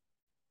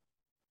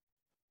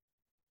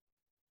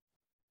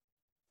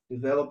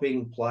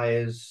 Developing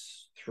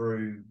players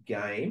through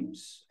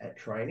games at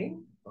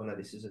training. I know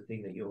this is a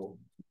thing that you're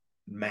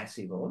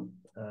massive on.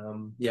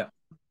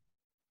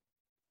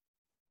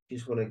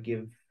 Just want to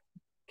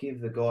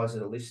give the guys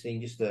that are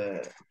listening just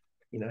how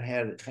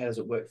does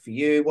it work for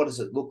you? What does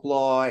it look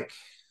like?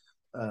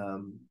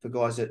 For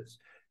guys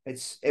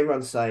it's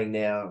everyone's saying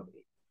now,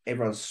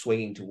 everyone's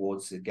swinging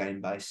towards the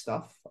game-based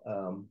stuff.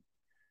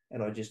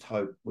 And I just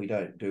hope we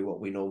don't do what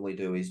we normally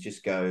do, is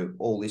just go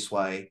all this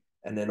way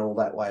and then all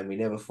that way, and we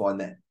never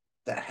find that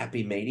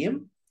happy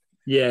medium.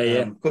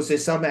 Because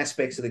there's some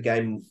aspects of the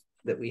game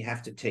that we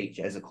have to teach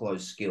as a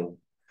closed skill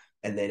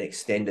and then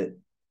extend it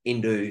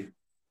into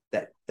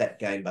that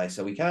game base.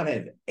 So we can't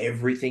have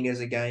everything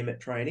as a game at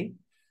training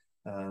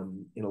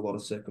in a lot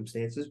of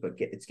circumstances, but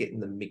for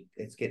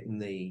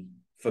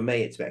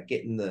me, it's about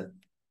getting the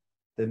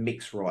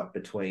mix right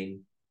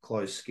between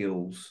closed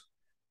skills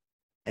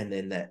and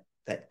then that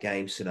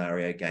game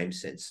scenario, game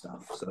sense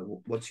stuff.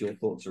 So what's your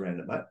thoughts around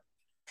it, mate?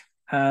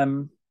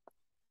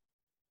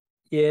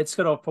 It's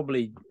good. I'll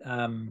probably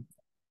went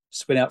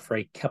out for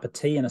a cup of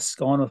tea and a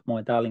scone with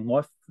my darling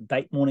wife,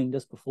 date morning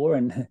just before,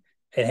 and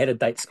had a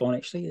date scone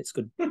actually. It's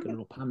good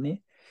little pun there.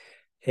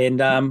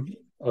 And I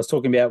was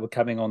talking about we're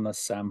coming on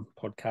this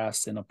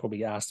podcast, and I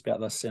probably asked about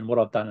this, and what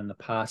I've done in the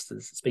past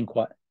is it's been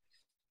quite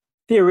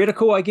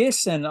theoretical, I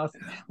guess. And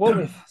what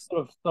we've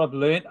sort of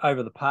learnt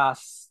over the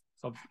past,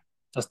 so I've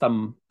just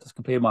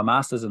completed my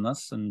master's in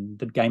this and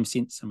did game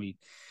sense, and we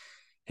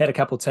had a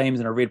couple of teams,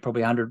 and I read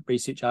probably 100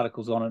 research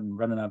articles on it and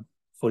running a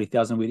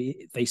 40,000 word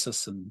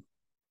thesis, and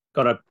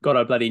got a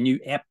bloody new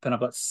app, and I've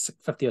got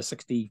 50 or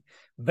 60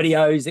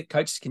 videos that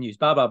coaches can use,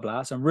 blah, blah,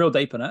 blah. So I'm real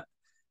deep in it.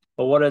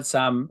 But what it's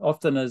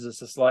often is, it's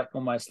just like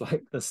almost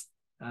like this,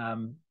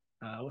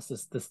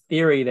 this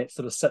theory that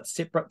sort of sits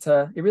separate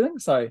to everything.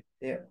 So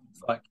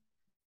it's like,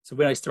 so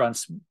when I used to run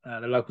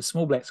the local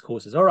small blacks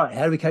courses, all right,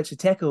 how do we coach the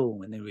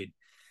tackle? And then we'd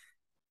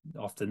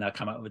often they'll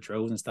come up with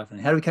drills and stuff,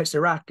 and how do we coach the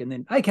ruck? And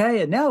then,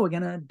 okay, and now we're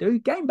going to do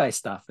game-based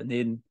stuff. And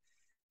then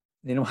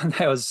one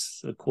day I was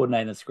sort of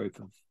coordinating this group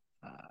of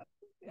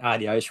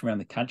RDOs from around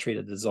the country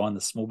to design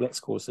the small blacks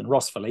course. And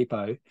Ross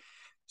Filippo,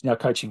 who's now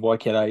coaching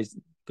Waikato, he's a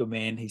good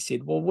man. He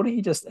said, well, why don't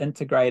you just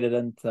integrate it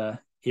into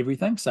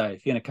everything? So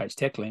if you're going to coach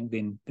tackling,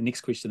 then the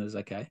next question is,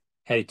 okay,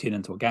 how do you turn it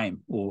into a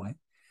game? Or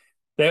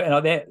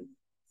that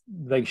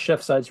big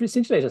shift. So it's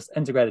essentially just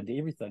integrated to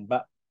everything.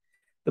 But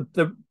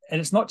and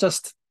it's not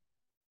just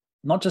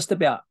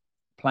about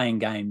playing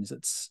games.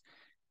 It's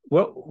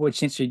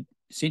essentially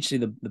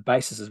the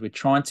basis is we're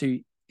trying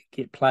to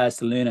get players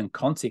to learn in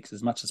context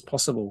as much as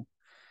possible.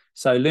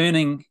 So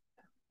learning,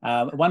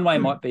 one way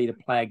might be to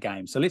play a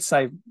game. So let's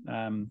say,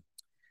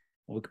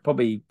 we could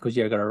probably, because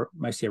you've got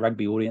mostly a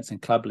rugby audience in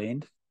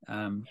clubland,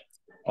 I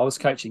was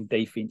coaching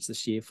defense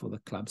this year for the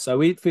club. So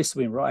we first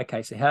went, right,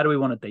 okay, so how do we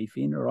want to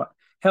defend? All right.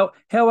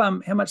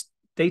 How much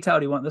detail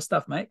do you want this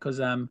stuff, mate?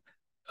 Because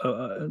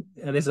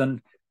there's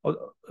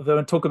if I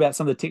want to talk about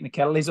some of the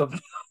technicalities of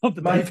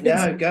the Mate,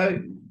 defense.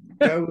 go.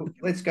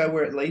 Let's go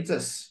where it leads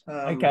us.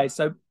 Okay,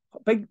 so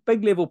big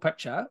level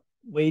picture.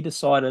 We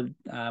decided,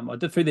 I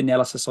did through the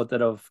analysis I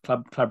did of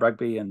club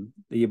rugby and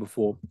the year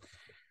before.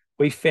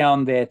 We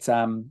found that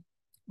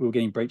we were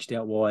getting breached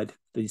out wide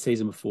the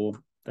season before.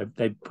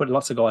 They put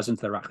lots of guys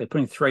into the ruck. They're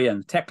putting 3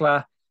 in: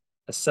 tackler,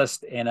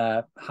 assist, and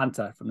a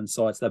hunter from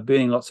inside. So they're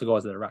burning lots of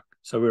guys at the ruck.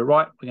 So we're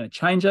right. We're going to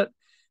change it.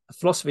 The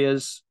philosophy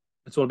is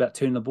it's all about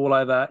turning the ball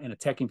over and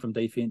attacking from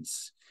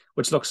defense,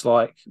 which looks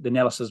like the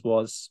analysis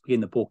was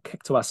getting the ball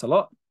kicked to us a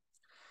lot.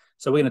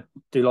 So we're going to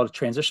do a lot of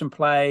transition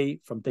play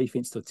from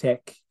defense to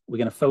attack. We're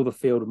going to fill the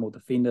field with more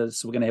defenders.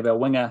 So we're going to have our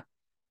winger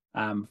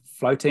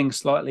floating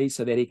slightly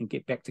so that he can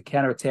get back to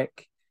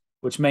counter-attack,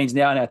 which means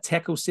now in our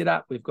tackle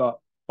setup, we've got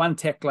one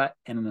tackler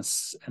and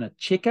a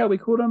checker, we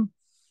called him.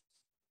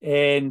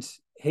 And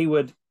he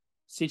would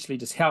essentially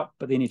just help,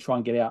 but then he'd try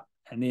and get out.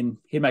 And then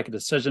he'd make a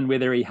decision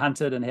whether he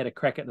hunted and had a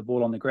crack at the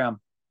ball on the ground.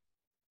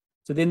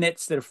 So then that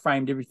sort of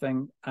framed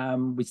everything.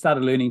 We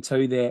started learning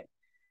too that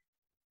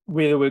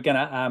whether we're going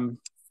to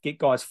get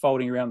guys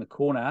folding around the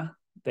corner,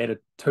 they had a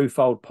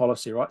two-fold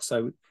policy, right?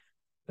 So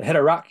they had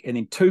a ruck and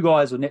then 2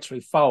 guys would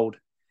naturally fold,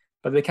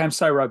 but they became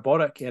so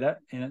robotic at it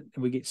and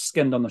we get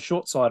skinned on the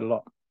short side a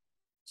lot.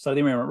 So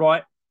then we went,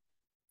 right,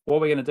 what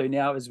we're going to do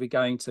now is I'm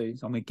going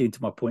to get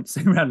into my points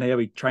around how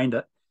we trained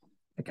it.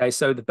 Okay,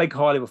 so the big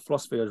high-level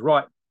philosophy is,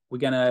 right, we're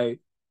going to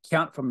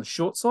count from the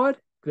short side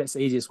because that's the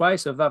easiest way.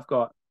 So if they've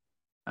got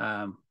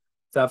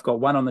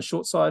 1 on the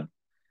short side,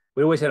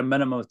 we always had a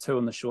minimum of 2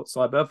 on the short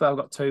side. But if they've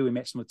got 2, we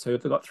match them with 2.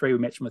 If they've got 3, we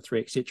match them with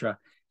 3, etc.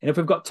 And if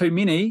we've got too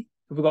many,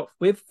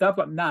 if they've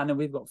got none and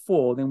we've got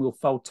 4, then we'll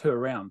fold 2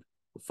 around.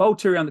 We'll fold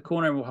 2 around the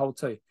corner and we'll hold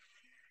 2.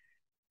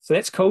 So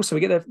that's cool. So we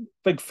get that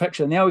big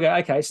fixture. Now we go,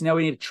 okay, so now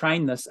we need to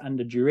train this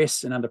under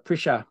duress and under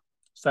pressure.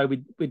 So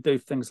we do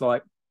things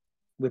like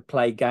we'd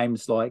play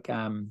games like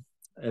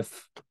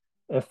if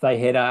they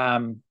had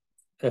a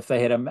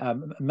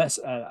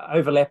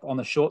overlap on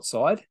the short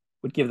side,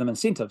 we'd give them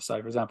incentives. So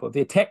for example, if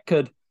the attack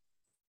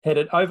had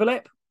an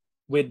overlap,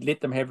 we'd let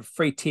them have a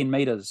free 10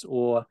 meters,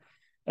 or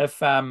if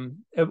the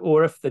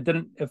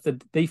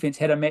defense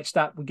had a matched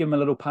up, we'd give them a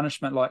little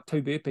punishment like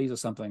 2 burpees or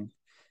something.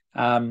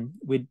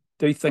 We'd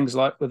do things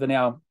like we'd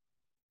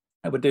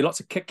do lots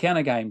of kick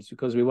counter games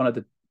because we wanted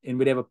to, and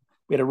we had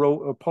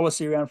a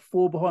policy around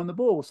 4 behind the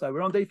ball. So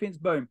we're on defense,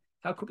 boom.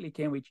 How quickly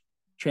can we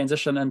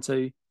transition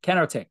into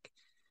counter attack?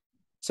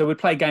 So we'd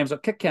play games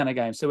like kick counter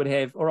games. So we'd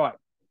have, all right,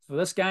 for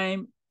this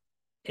game,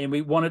 and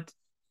we wanted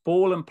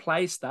ball and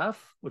play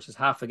stuff, which is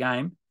half the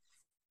game,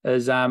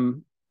 is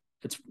you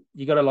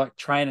got to like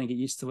train and get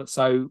used to it.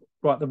 So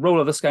right, the rule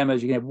of this game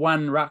is you can have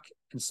 1 ruck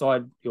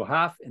inside your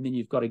half, and then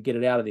you've got to get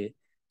it out of there.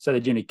 So they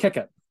generally kick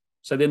it.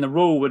 So then the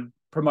rule would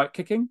promote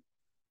kicking, and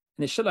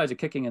there's shitloads of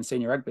kicking in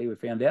senior rugby, we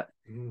found out.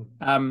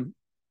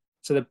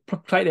 So they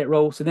play that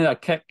rule. So then they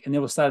kick, and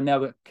then we'll start now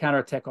with counter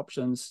attack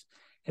options,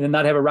 and then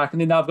they'd have a ruck,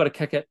 and then they've got to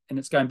kick it, and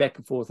it's going back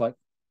and forth like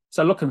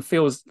so. Looks and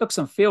feels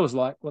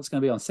like what's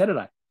going to be on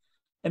Saturday,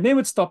 and then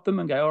we'd stop them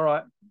and go, all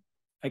right,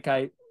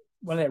 okay,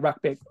 when that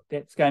ruck back,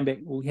 that's going back.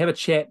 We'll have a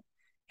chat.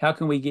 How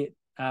can we get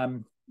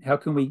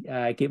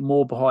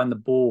more behind the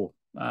ball?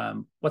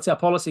 What's our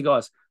policy,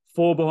 guys?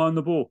 4 behind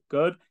the ball.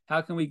 Good.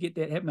 How can we get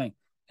that happening?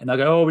 And they'll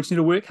go, oh, we just need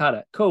to work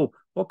harder. Cool.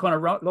 What kind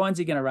of lines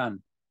are you going to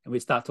run? And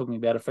we'd start talking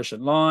about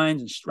efficient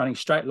lines and running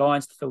straight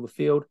lines to fill the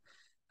field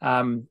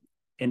and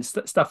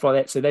stuff like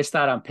that. So they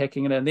start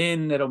unpacking it, and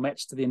then it'll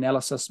match to the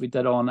analysis we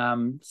did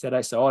on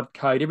Saturday. So I'd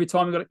code every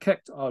time we got it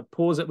kicked, I'd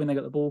pause it when they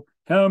got the ball.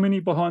 How many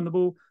behind the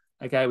ball?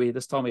 Okay,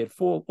 this time we had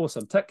 4.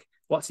 Awesome. Tick.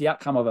 What's the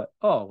outcome of it?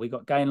 Oh, we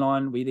got gain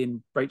line. We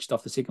then breached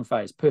off the second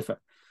phase. Perfect.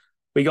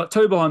 We got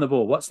 2 behind the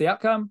ball. What's the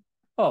outcome?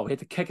 Oh, we had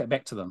to kick it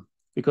back to them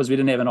because we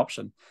didn't have an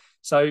option.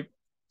 So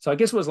I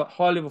guess it was like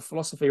high-level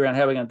philosophy around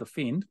how we're going to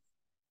defend.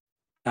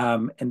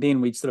 And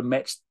then we sort of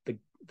matched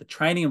the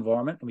training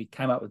environment, and we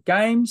came up with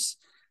games,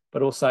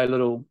 but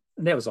also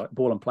and that was like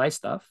ball and play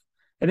stuff.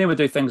 And then we'd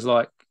do things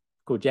like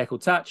called jackal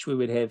touch. We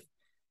would have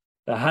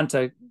the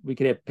hunter, we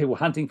could have people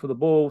hunting for the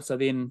ball. So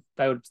then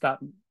they would start,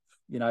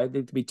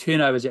 there'd be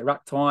turnovers at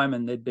ruck time,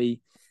 and there'd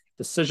be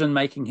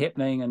decision-making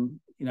happening. And,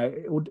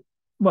 it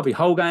might be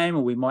whole game,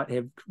 or we might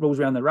have rules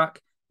around the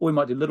ruck, or we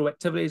might do little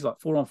activities like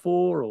 4-on-4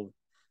 or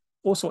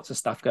all sorts of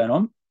stuff going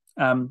on.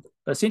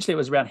 But essentially it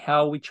was around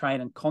how we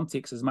train in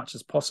context as much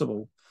as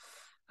possible.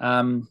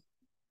 So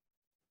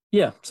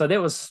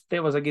that was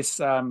I guess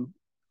some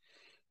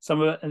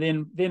of it.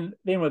 And then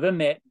within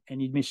that, and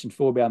you mentioned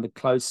before about the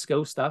closed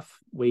skill stuff,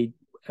 we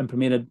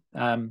implemented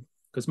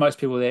because most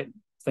people that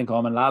think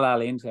I'm in la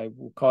land say,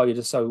 well, Kyle, you're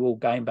just so all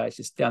game based,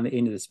 just down the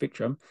end of the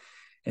spectrum.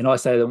 And I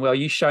say to them, well,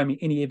 you show me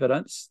any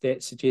evidence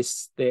that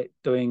suggests that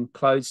doing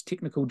closed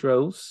technical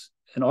drills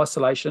in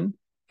isolation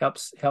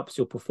helps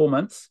your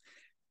performance.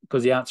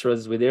 Because the answer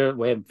is we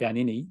haven't found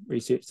any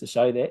research to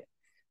show that,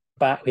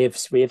 but we have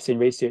seen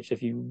research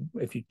if you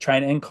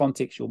train in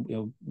context,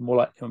 you're more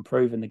likely to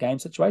improve in the game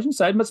situation.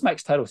 So it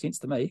makes total sense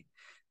to me.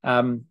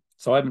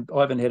 So I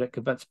haven't had it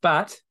convinced,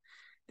 but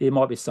there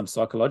might be some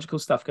psychological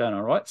stuff going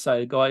on, right?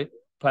 So the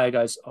player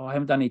goes, oh, I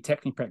haven't done any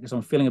tackling practice.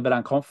 I'm feeling a bit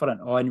unconfident.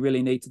 Oh, I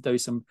really need to do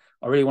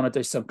I really want to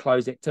do some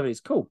closed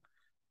activities. Cool.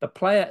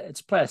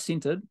 It's player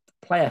centered.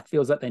 The player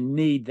feels that they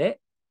need that.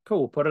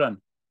 Cool, put it in.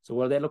 So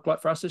what did that look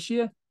like for us this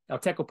year? Our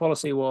tackle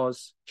policy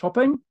was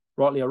chopping,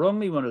 rightly or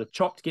wrongly. We wanted to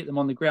chop to get them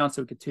on the ground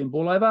so we could turn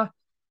ball over.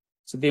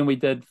 So then we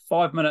did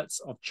 5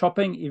 minutes of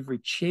chopping every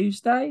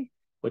Tuesday,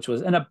 which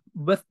was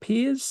with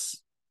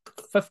pairs,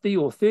 50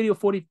 or 30 or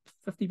 40,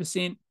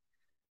 50%,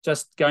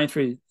 just going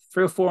through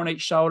 3 or 4 on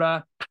each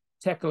shoulder,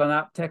 tackling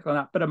up,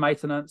 bit of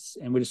maintenance,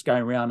 and we're just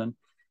going around.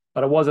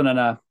 But it wasn't in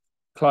a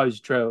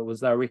closed drill. It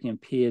was they were working in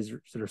pairs,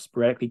 sort of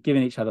sporadically,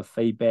 giving each other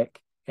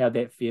feedback. How'd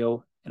that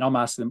feel? And I'm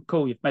asking them,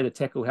 cool, you've made a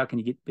tackle. How can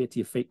you get back to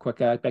your feet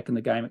quicker, back in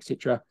the game,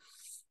 etc.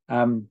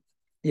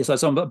 So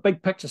some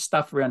big picture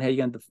stuff around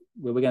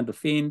where we're going to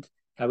defend,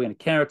 how we're going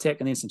to counter attack,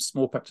 and then some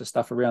small picture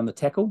stuff around the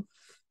tackle,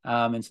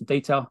 and some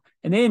detail.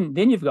 And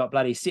then you've got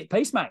bloody set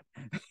piece, mate.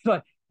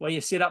 Like, what do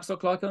your setups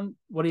look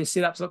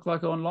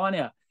like on line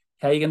out?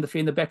 How are you going to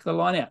defend the back of the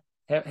line out?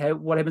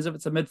 What happens if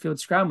it's a midfield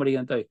scrum? What are you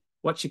going to do?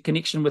 What's your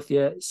connection with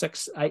your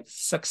 6,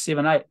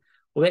 7, 8?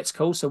 Well, that's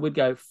cool. So we'd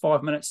go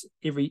 5 minutes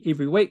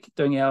every week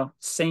doing our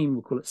seam.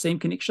 We'll call it seam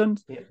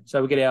connections. Yeah.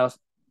 So we get our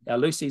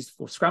loosies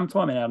for scrum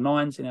time and our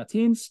 9s and our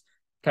 10s.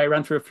 Okay,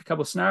 run through a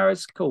couple of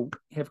scenarios. Cool.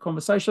 Have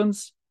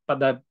conversations, but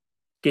they're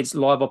against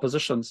live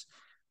oppositions.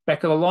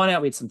 Back of the line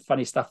out, we had some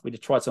funny stuff. We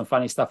tried some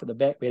funny stuff at the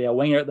back. We had our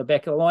winger at the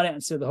back of the line out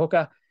instead of the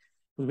hooker.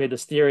 We had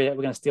this theory that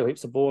we're going to steal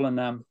heaps of ball, and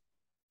our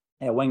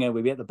winger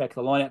would be at the back of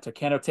the line out to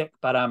counter attack.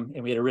 But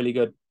and we had a really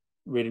good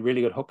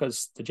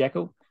hookers to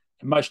jackal.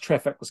 And most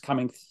traffic was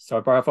coming.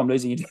 Sorry, bro, if I'm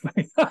losing you.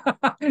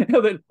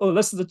 All the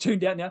listeners are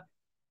tuned out now.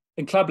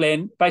 In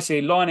clubland,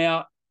 basically line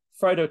out,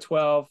 throw to a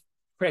 12,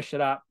 crash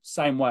it up,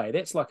 same way.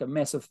 That's like a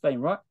massive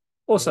theme, right?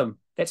 Awesome.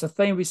 That's a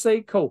theme we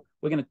see. Cool.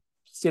 We're going to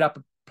set up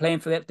a plan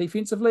for that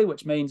defensively,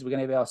 which means we're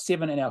going to have our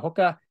 7 and our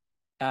hooker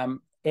at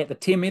the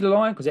 10-metre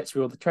line, because that's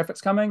where all the traffic's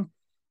coming.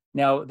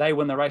 Now, they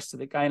win the race to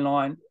the gain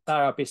line.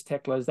 They're our best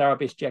tacklers. They're our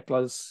best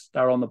jacklers.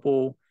 They're on the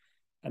ball.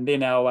 And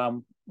then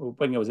our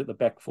winger was at the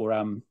back for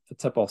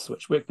tip-offs,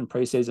 which worked in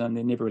pre-season and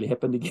then never really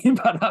happened again.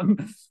 But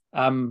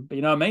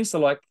you know what I mean? So,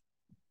 like,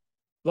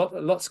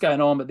 lots going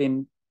on. But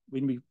then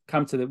when we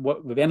come to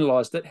what we've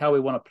analysed it, how we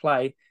want to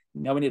play,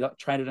 now we need to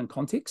train it in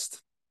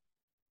context.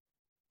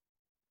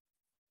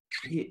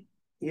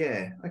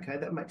 Yeah. Okay,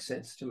 that makes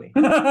sense to me.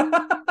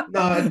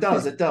 No, it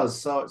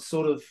does. So it's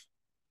sort of,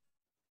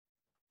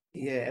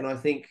 yeah. And I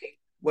think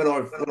when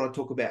I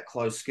talk about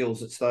closed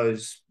skills, it's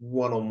those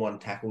one-on-one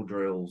tackle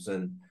drills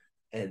and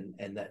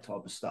that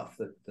type of stuff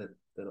that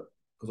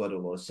because I do a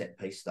lot of set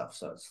piece stuff,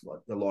 so it's like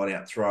the line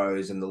out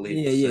throws and the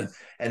lifts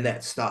and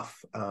that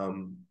stuff.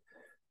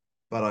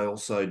 But I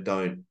also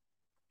don't.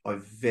 I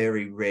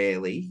very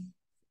rarely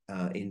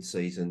in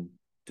season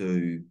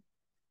do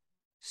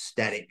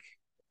static.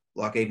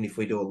 Like, even if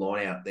we do a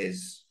line out,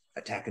 there's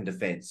attack and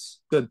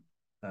defense. Good.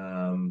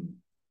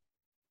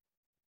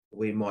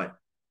 We might,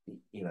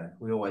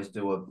 we always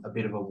do a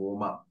bit of a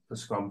warm up for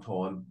scrum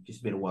time,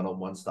 just a bit of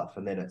one-on-one stuff,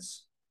 and then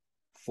it's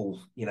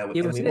full. And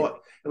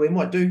we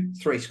might do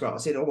 3 scrums. I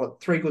said I want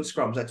 3 good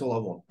scrums. That's all I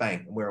want.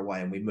 Bang, and we're away,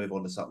 and we move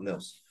on to something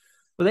else.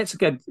 Well, that's a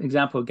good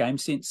example of game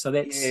sense. So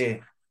that's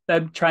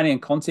they're training in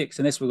context,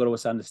 and that's what we've got to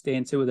also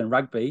understand too. Within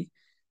rugby,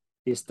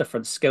 there's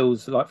different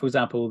skills. Like, for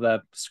example,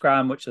 the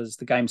scrum, which is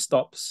the game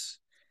stops.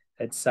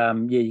 It's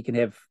you can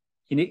have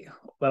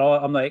well,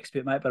 I'm no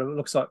expert, mate, but it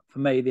looks like for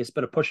me there's a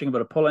bit of pushing, a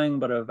bit of pulling, a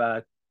bit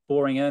of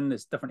boring in.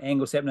 There's different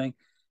angles happening,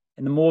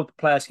 and the more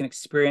players can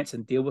experience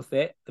and deal with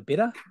that, the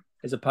better.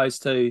 As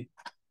opposed to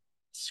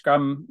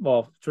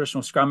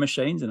traditional scrum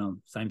machines, and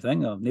same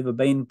thing. I've never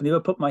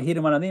put my head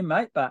in one of them,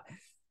 mate, but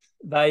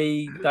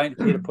they don't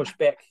care to push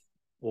back.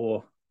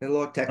 Or they're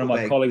like tackle one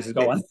of my colleagues has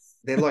got one.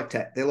 They're like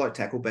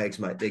tackle bags,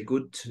 mate. They're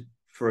good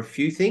for a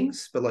few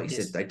things, but like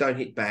you said, they don't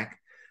hit back.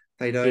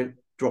 They don't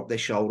drop their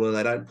shoulder.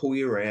 They don't pull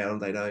you around.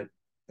 They don't.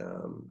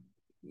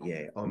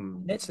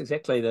 That's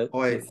exactly the.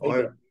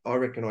 I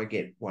reckon I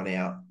get one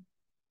out.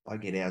 I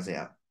get ours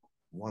out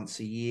once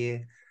a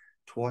year,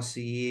 twice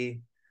a year,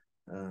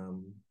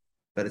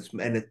 but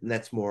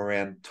that's more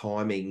around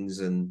timings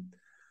and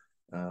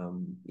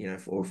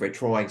or if we're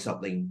trying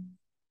something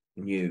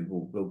new,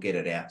 we'll get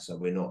it out, so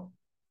we're not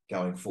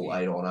going full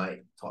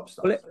 8-on-8 type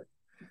stuff.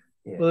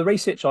 Well, the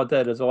research I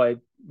did is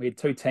we had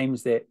 2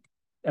 teams that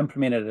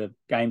implemented a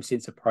game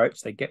sense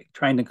approach. They get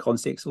trained in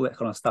context, all that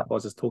kind of stuff I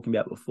was just talking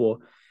about before,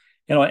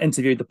 and I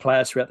interviewed the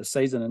players throughout the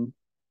season, and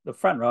the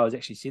front rowers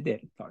actually said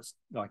that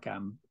like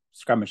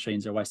scrum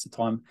machines are a waste of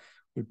time.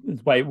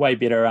 It's way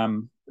better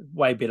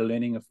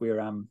learning if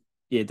we're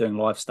doing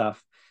live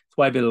stuff. It's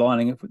way better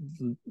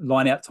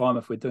line out time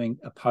if we're doing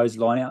opposed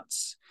line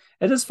outs.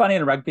 It is funny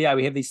in rugby,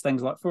 we have these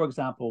things like, for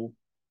example,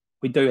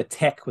 we do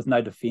attack with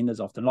no defenders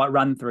often, like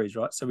run throughs,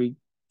 right? So we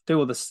do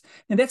all this,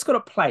 and that's got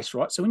a place,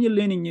 right? So when you're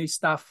learning new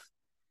stuff,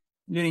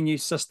 learning new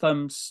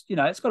systems,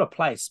 it's got a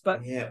place.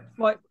 But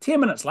like 10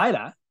 minutes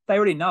later, they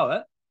already know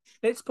it.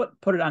 Let's put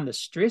it under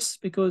stress,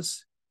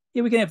 because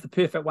yeah, we can have the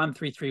perfect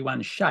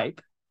 1-3-3-1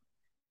 shape,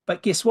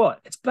 but guess what?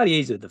 It's bloody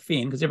easy to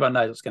defend because everyone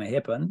knows what's going to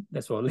happen.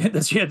 That's what I learned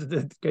this year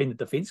being the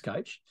defence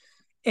coach.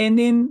 And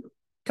then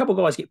a couple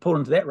of guys get pulled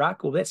into that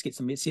ruck, or that gets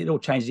them. It all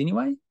changes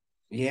anyway.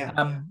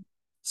 Yeah.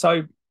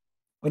 So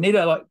we need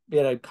to be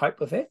able to cope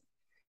with that.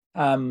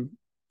 I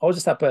was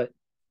just up at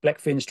Black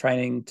Ferns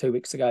training 2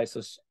 weeks ago,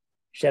 so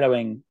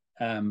shadowing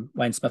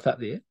Wayne Smith up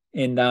there,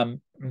 and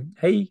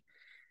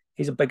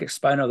he's a big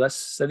exponent of this.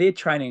 So their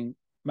training,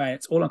 mate,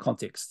 it's all in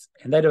context,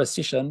 and they do a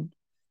session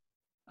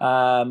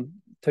 2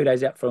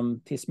 days out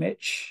from test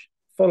match,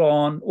 full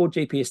on, all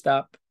GPSed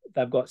up.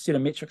 They've got set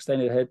of metrics they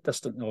need to hit,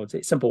 distance, or it's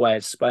a simple way of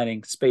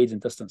explaining speeds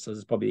and distances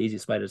is probably the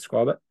easiest way to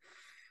describe it.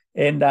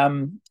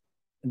 And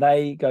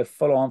they go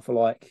full on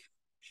for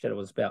it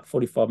was about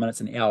 45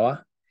 minutes, an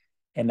hour.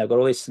 And they've got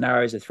all these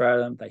scenarios they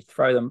throw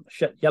them,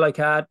 yellow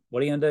card,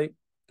 what are you going to do?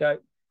 Go.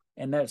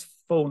 And that's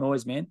full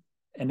noise, man.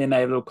 And then they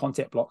have little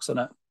contact blocks in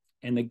it.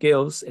 And the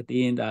girls at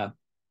the end are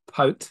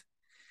poked.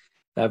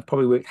 They've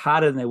probably worked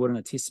harder than they would in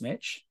a test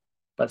match,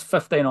 but it's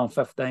 15 on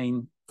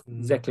 15,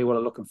 exactly what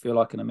it look and feel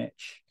like in a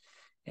match.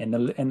 And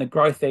the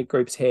growth that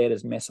group's had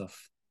is massive.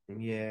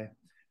 Yeah.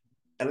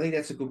 And I think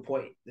that's a good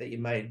point that you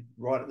made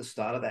right at the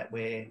start of that,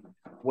 where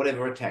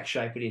whatever attack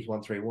shape it is,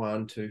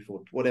 1-3-1,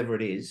 2-4, whatever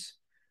it is,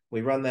 we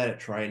run that at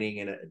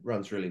training and it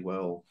runs really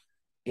well.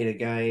 In a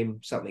game,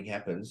 something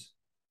happens.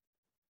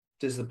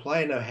 Does the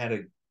player know how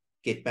to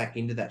get back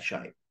into that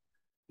shape?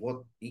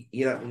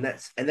 And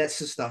that's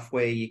the stuff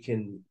where you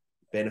can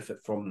benefit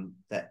from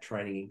that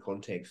training in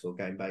context or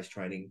game-based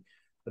training,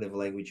 whatever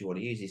language you want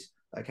to use is,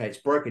 okay, it's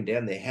broken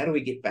down there. How do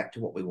we get back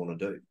to what we want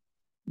to do?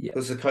 Yeah.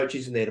 Because the coach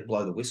isn't there to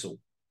blow the whistle.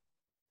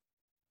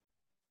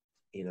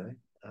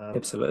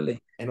 Absolutely.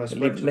 And I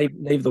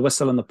leave the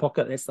whistle in the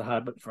pocket. That's the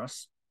hard bit for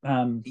us.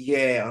 And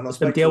I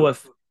spoke to deal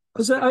with,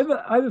 because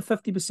over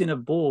 50%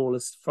 of ball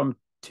is from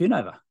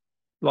turnover,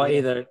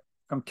 either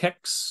from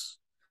kicks,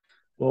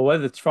 or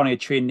whether it's finding a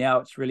trend now,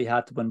 it's really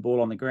hard to win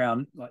ball on the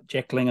ground, like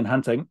jackling and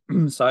hunting.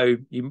 So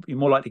you're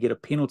more likely to get a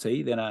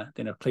penalty than a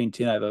clean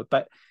turnover.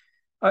 But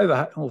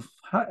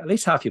at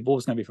least half your ball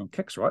is going to be from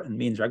kicks, right, in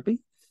men's rugby,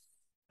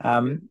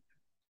 and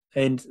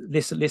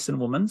less in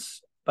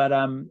women's. But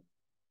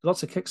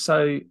lots of kicks.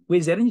 So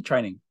where's that in your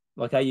training?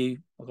 Like I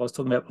was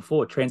talking about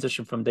before,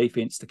 transition from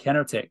defense to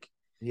counter-attack.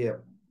 Yeah.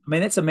 I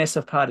mean, that's a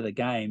massive part of the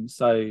game.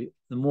 So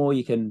the more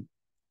you can,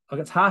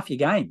 it's half your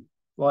game.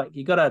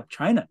 You got to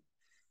train it.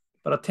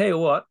 But I'll tell you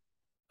what,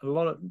 a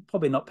lot of,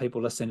 probably not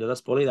people listening to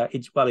this, Bully, they're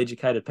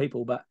well-educated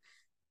people, but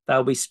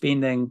they'll be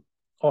spending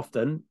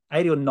often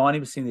 80 or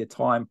 90% of their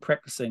time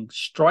practicing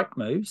strike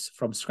moves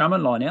from scrum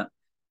and line out,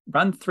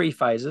 run 3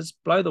 phases,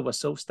 blow the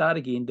whistle, start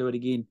again, do it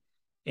again.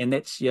 And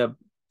that's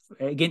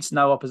against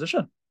no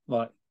opposition.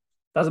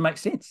 Doesn't make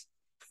sense.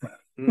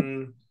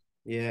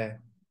 Yeah.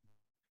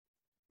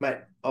 Mate,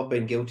 I've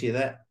been guilty of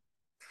that.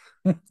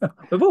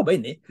 We've all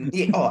been there.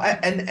 Yeah. Oh,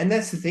 and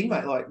that's the thing,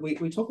 mate.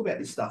 We talk about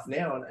this stuff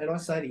now, and I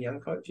say to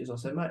young coaches, I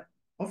say, mate,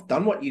 I've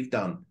done what you've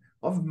done.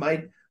 I've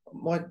made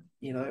my,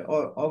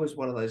 I was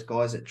one of those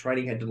guys that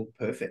training had to look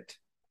perfect,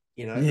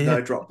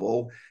 no drop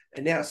ball.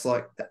 And now it's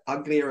like the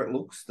uglier it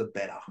looks, the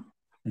better.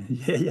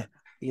 Yeah.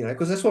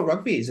 Because that's what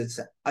rugby is.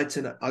 It's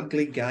an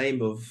ugly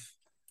game of,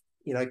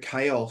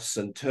 chaos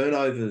and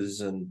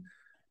turnovers and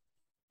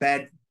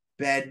bad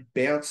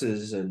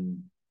bounces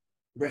and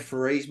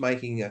referees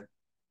making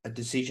a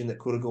decision that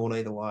could have gone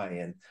either way.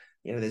 And,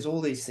 there's all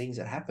these things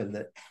that happen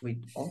that we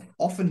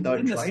often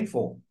don't train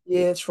for.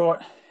 Yeah, that's right.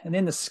 And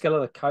then the skill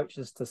of the coach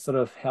is to sort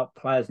of help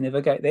players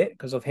navigate that,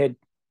 because I've had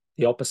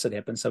the opposite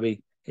happen. So as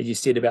you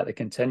said about the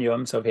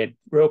continuum, so I've had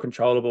real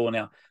controllable and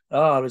now,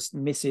 it was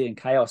messy and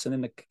chaos. And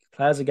then the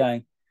players are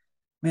going,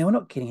 man, we're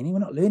not getting any, we're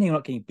not learning, we're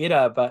not getting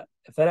better. But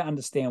if they don't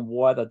understand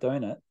why they're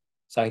doing it,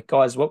 so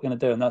guys, what we're going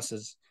to do in this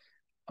is,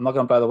 I'm not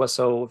going to blow the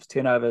whistle. If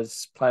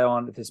turnovers, play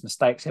on. If there's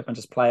mistakes happen,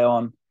 just play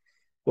on.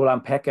 We'll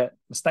unpack it.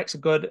 Mistakes are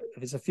good. If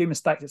there's a few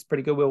mistakes, it's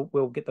pretty good.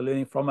 We'll get the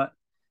learning from it.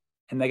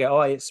 And they go,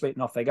 oh, yeah, sweet,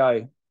 and off they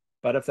go.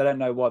 But if they don't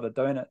know why they're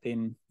doing it,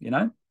 then,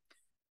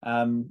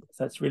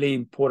 so it's really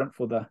important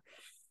for the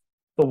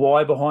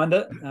why behind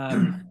it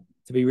to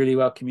be really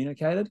well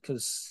communicated,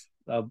 because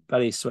they'll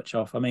bloody switch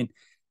off. I mean,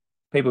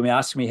 people may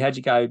ask me, how'd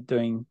you go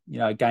doing,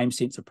 a game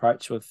sense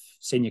approach with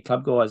senior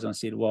club guys? And I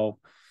said, well,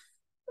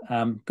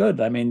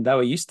 good. I mean, they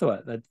were used to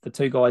it. The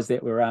 2 guys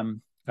that were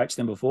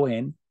coaching them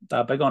beforehand,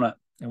 they're big on it.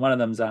 And one of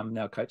them's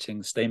now coaching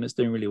the Steamers,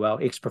 doing really well.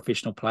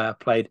 Ex-professional player,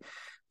 played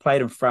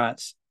in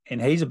France,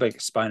 and he's a big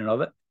exponent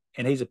of it.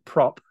 And he's a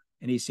prop.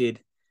 And he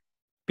said,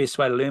 best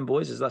way to learn,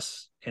 boys, is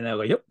this. And they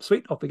were, yep,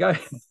 sweet, off we go.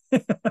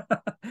 Key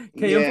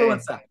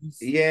influencer.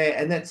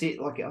 Yeah, and that's it.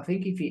 I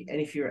think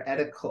if you're at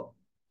a club,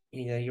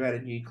 you're at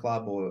a new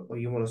club, or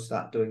you want to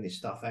start doing this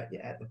stuff at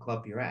the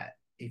club you're at,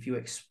 if you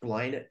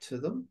explain it to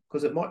them,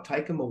 because it might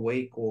take them a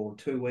week or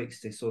 2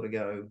 weeks to sort of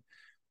go,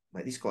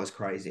 mate, this guy's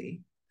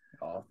crazy.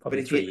 Oh,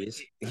 probably 3 years.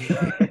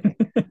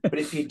 But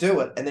if you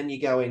do it and then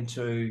you go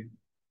into,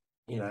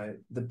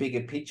 the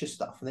bigger picture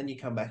stuff, and then you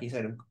come back and you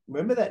say to them,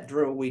 remember that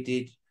drill we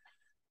did,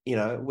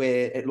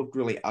 where it looked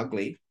really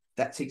ugly?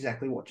 that's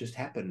exactly what just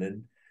happened.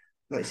 And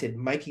like I said,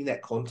 making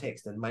that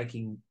context and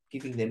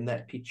giving them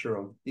that picture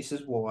of this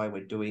is why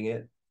we're doing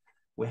it.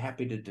 We're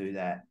happy to do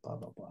that, blah,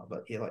 blah, blah.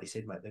 But yeah, like you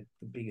said, mate, the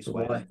biggest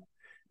way.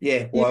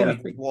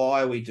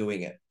 Why are we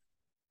doing it?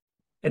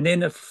 And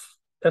then if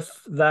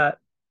that,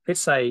 let's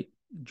say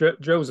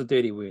drill's a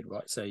dirty word,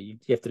 right? So you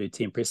have to do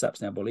 10 press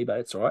ups now, bully, but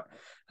it's all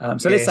right.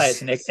 So let's say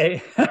it's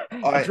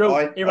a drill.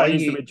 Everyone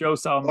uses the word drill,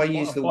 so I'm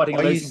fighting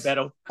a losing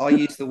battle. I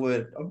use the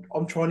word,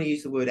 I'm trying to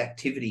use the word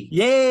activity.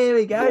 Yeah, there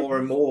we go. More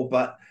and more,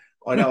 but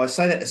I know I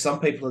say that to some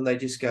people and they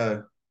just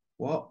go,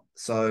 what?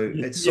 So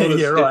it's sort of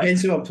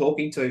depends who I'm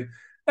talking to.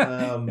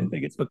 I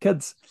think it's for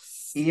kids.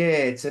 Yeah,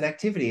 it's an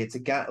activity. It's a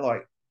game.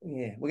 Like,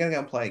 yeah, we're going to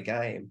go and play a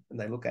game, and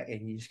they look at you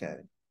and you just go,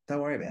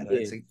 don't worry about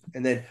it.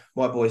 And then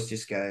my boys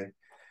just go,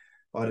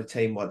 I had a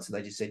team once and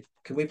they just said,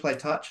 can we play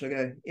touch? And I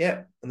go,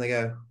 yeah. And they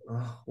go,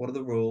 oh, what are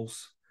the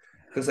rules?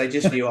 Because they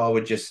just knew I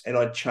would and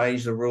I'd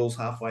change the rules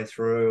halfway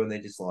through and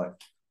they're just like,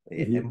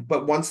 yeah.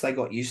 But once they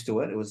got used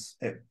to it,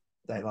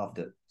 they loved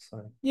it.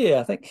 So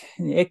yeah, I think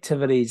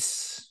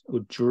activities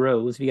or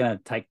drills, if you're going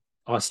to take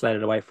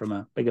isolated away from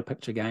a bigger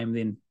picture game,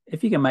 then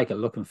if you can make it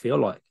look and feel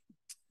like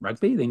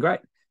rugby, then great.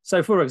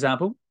 So for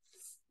example,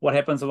 what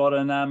happens a lot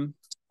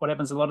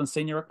in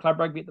senior club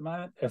rugby at the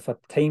moment, if a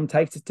team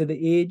takes it to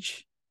the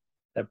edge,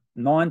 they're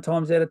 9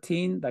 times out of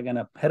 10, they're going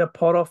to hit a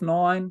pot off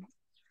 9.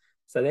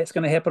 So that's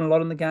going to happen a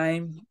lot in the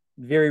game.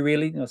 Very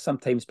rarely, some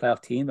teams play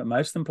off 10, but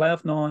most of them play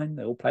off 9.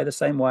 They all play the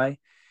same way.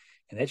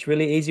 And that's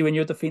really easy when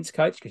you're a defence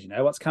coach because you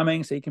know what's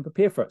coming, so you can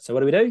prepare for it. So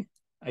what do?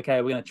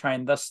 Okay, we're going to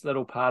train this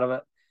little part of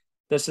it.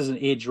 This is an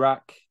edge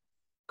ruck.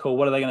 Cool.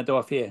 What are they going to do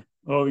off here?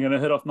 Oh, we're going to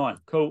hit off 9.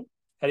 Cool.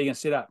 How are you going to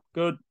set up?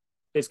 Good.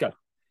 Let's go.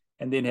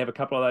 And then have a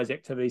couple of those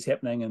activities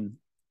happening. And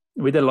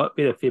we did a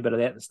fair bit of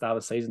that at the start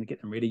of the season to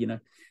get them ready, Then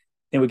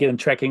we get them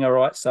tracking all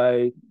right.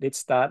 So let's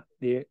start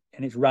there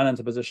and let's run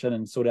into position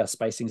and sort our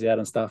spacings out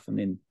and stuff. And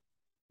then,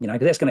 because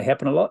that's going to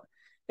happen a lot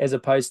as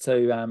opposed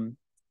to a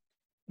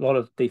lot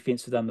of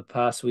defense we've done in the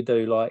past. We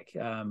do like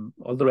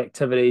little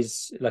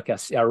activities like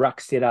our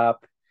ruck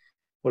setup.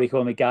 What do you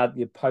call them? Guard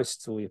your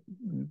posts or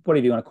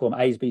whatever you want to call them,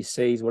 A's, B's,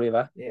 C's,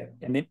 whatever. Yeah.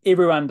 And then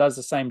everyone does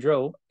the same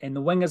drill. And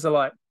the wingers are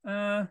like,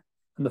 and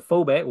the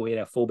fullback, we had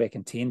our fullback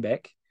and 10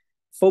 back.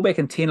 Fullback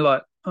and 10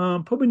 like,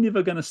 I'm probably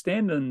never going to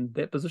stand in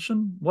that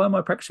position. Why am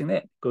I practicing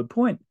that? Good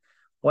point.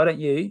 Why don't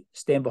you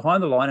stand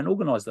behind the line and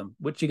organise them,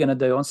 which you're going to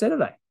do on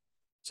Saturday?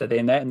 So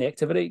then that in the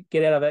activity,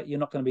 get out of it. You're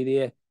not going to be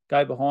there.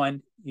 Go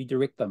behind. You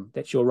direct them.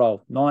 That's your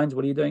role. 9s,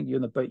 what are you doing? You're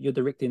in the boot. You're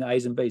directing the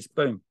A's and B's.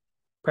 Boom.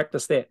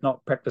 Practice that,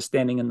 not practice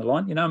standing in the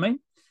line. You know what I mean?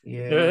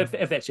 Yeah.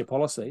 If that's your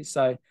policy.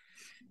 So,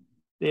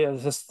 yeah,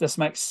 this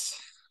makes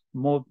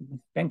more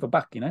bang for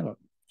buck, like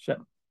shit.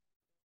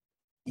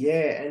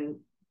 Yeah, and,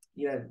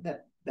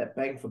 that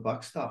bang for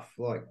buck stuff,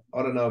 like,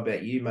 I don't know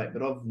about you, mate,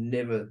 but I've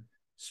never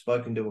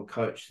spoken to a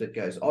coach that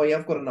goes, oh, yeah,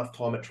 I've got enough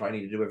time at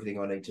training to do everything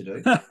I need to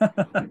do.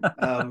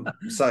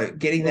 So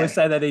getting that... They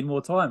say they need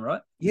more time,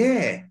 right?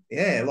 Yeah,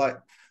 like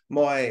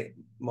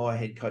my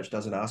head coach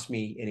doesn't ask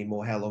me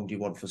anymore, how long do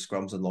you want for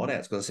scrums and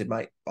lineouts? Because I said,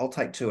 mate, I'll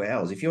take 2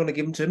 hours. If you want to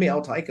give them to me,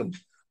 I'll take them.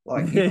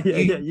 Like,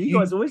 you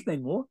guys always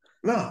need more.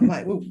 No,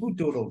 mate, we'll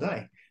do it all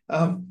day.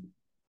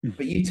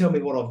 But you tell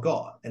me what I've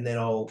got, and then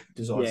I'll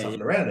design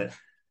something around it.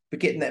 But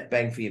getting that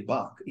bang for your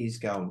buck is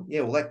going, yeah,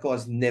 well, that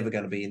guy's never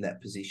going to be in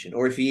that position.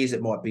 Or if he is, it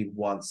might be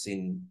once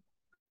in,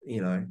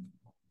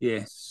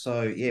 Yeah.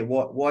 So, yeah,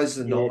 why is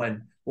the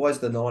 9? Why is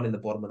the 9 in the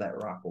bottom of that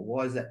ruck? Or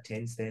why is that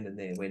 10 standing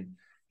there when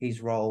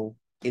his role,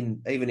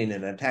 even in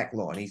an attack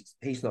line,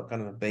 he's not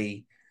going to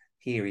be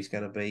here. He's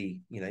going to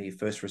be, your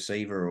first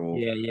receiver or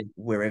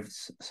wherever.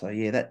 So,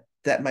 yeah,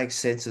 that makes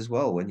sense as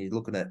well when you're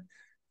looking at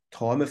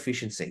time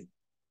efficiency.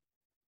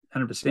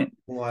 100%.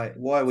 Why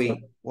are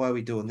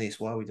we doing this?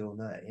 Why are we doing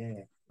that?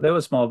 Yeah. That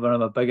was one of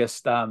the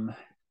biggest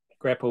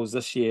grapples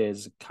this year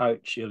as a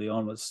coach early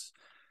on so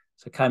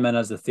I came in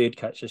as the third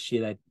coach this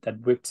year.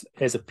 They'd worked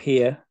as a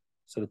pair.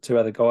 So the 2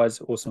 other guys,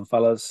 awesome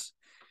fellas,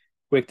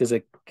 worked as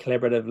a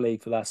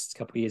collaboratively for the last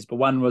couple of years. But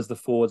one was the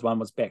forwards, one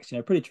was backs,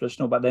 pretty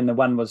traditional. But then the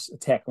one was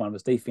attack, one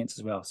was defense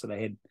as well. So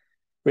they had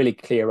really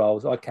clear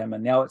roles. I came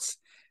in. Now it's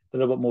a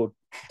little bit more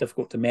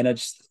difficult to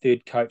manage the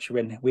third coach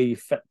around where you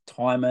fit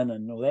time in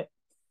and all that.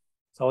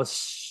 So I was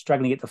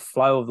struggling to get the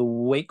flow of the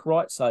week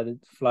right. So the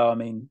flow,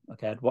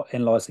 I'd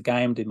analyse the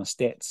game, do my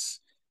stats,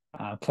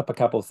 clip a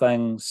couple of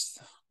things,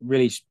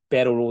 really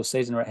battled all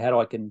season around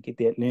how I can get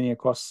that learning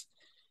across,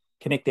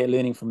 connect that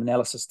learning from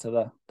analysis to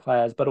the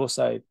players, but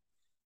also,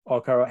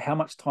 okay, how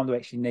much time do I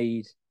actually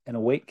need in a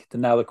week to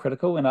nail the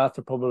critical? And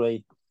after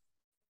probably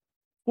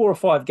 4 or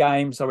 5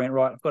 games, I went,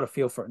 right, I've got a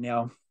feel for it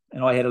now.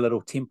 And I had a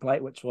little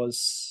template, which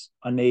was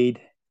I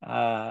need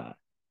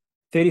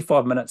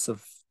 35 minutes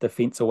of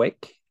defence a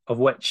week, of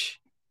which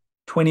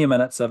 20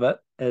 minutes of it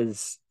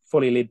is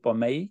fully led by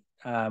me,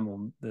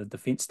 the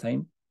defence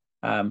team,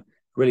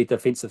 really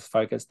defensive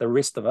focus. The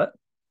rest of it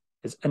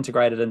is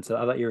integrated into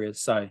other areas.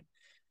 So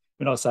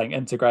when I was saying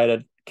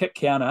integrated, kick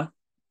counter,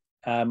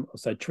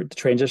 also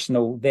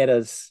transitional, that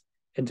is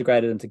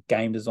integrated into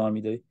game design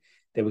we do,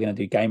 that we're going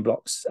to do game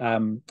blocks.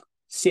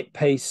 set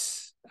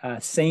piece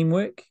seam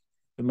work.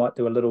 We might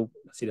do a little,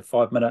 the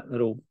 5-minute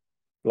little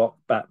block,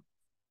 but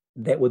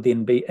that would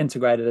then be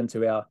integrated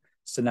into our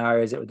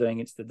scenarios that we're doing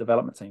against the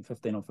development team,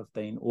 15 on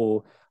 15,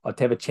 or I'd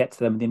have a chat to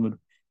them and then we'd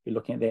be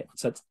looking at that.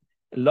 So it's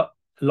a lot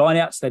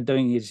lineouts they're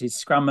doing is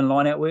scrum and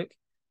lineout work.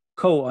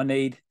 Cool. I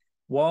need,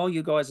 while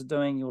you guys are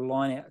doing your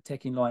lineout,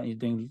 attacking line, you're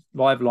doing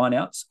live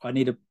lineouts, I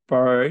need to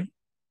borrow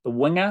the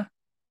winger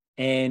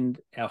and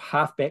our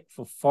halfback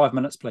for 5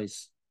 minutes,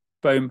 please.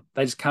 Boom.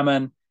 They just come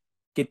in,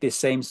 get their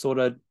seam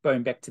sorted,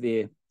 boom, back to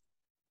their,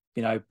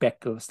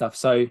 back stuff.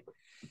 So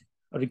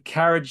I'd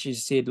encourage, you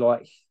said,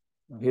 like,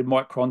 I heard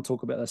Mike Cron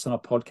talk about this on a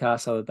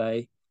podcast the other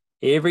day.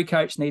 Every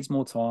coach needs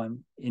more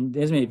time.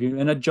 If you're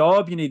in a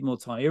job, you need more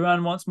time.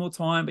 Everyone wants more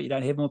time, but you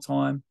don't have more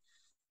time.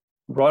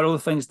 Write all the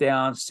things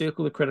down,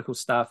 circle the critical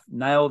stuff,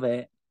 nail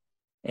that,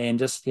 and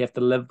just you have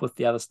to live with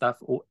the other stuff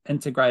or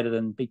integrate it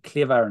and be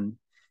clever. And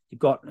they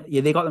got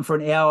them for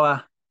an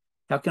hour.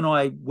 How can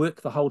I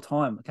work the whole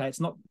time? Okay,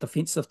 it's not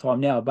defensive time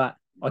now, but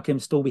I can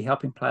still be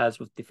helping players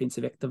with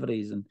defensive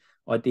activities and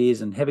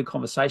ideas and having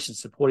conversations,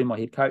 supporting my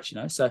head coach,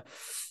 So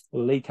the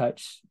lead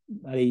coach,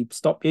 they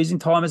stop using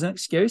time as an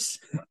excuse.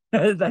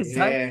 They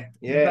say,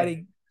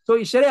 sort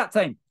your shit out,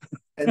 team.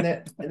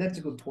 and that's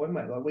a good point,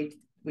 mate. Like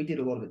we did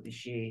a lot of it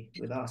this year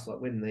with us.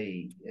 Like when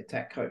the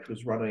attack coach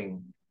was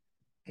running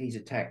his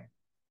attack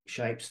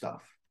shape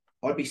stuff,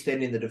 I'd be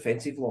standing in the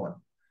defensive line,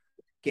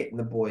 getting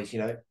the boys,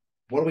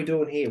 what are we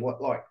doing here?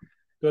 What, like,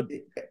 good.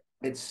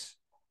 It's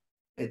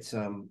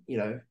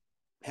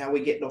how are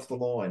we getting off the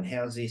line?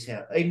 How's this?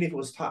 Even if it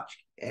was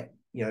touch,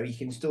 you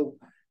can still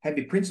have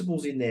your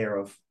principles in there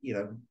of,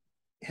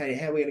 how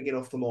are we going to get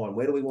off the line?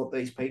 Where do we want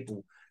these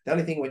people? The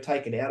only thing we're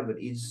taking out of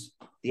it is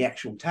the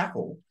actual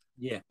tackle.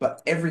 Yeah.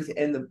 But everything,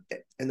 and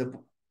the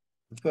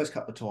first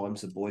couple of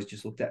times the boys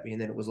just looked at me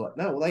and then it was like,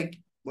 no, well, like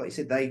you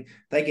said, they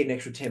get an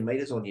extra 10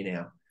 meters on you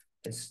now.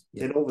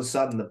 Then all of a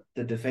sudden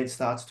the defense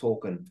starts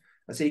talking.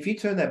 I said, if you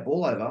turn that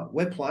ball over,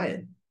 we're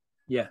playing.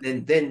 Yeah.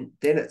 Then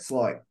it's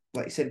like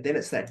you said, then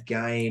it's that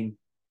game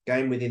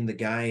within the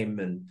game,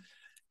 and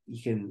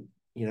you can,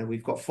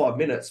 we've got 5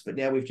 minutes, but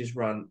now we've just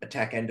run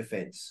attack and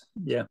defense.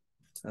 Yeah.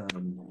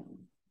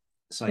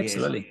 So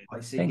absolutely.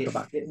 I see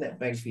getting that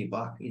bang for your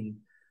buck in,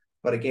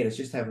 but again, it's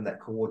just having that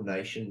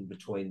coordination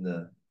between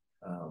the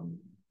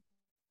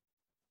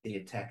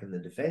attack and the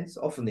defense.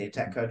 Often the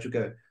attack coach will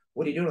go,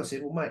 "What are you doing?" I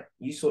said, "Well, mate,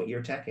 you sort your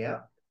attack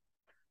out."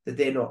 That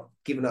they're not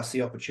giving us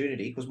the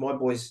opportunity because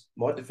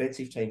my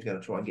defensive team's going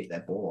to try and get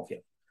that ball off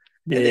you.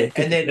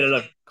 And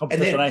then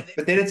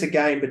but then it's a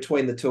game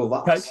between the two of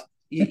us.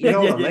 You know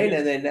what I mean?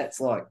 And then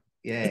that's like,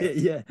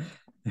 yeah.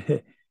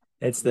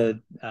 That's the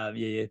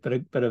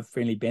bit of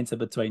friendly banter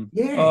between.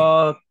 Yeah.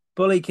 Oh,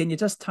 bully, can you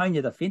just tone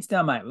your defense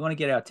down, mate? We want to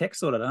get our attack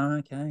sorted. Oh,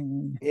 okay.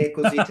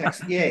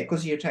 Yeah,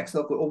 because your attack's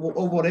not good,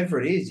 or whatever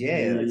it is. Yeah,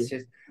 it's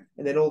just,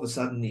 and then all of a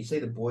sudden you see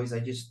the boys.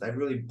 They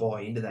really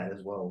buy into that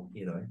as well.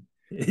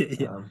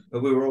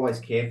 But we were always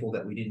careful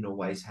that we didn't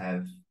always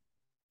have,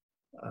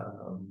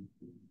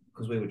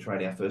 because we would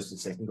train our first and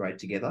second grade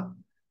together.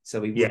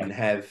 So we wouldn't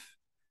have,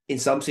 in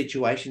some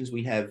situations,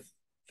 we'd have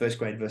first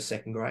grade versus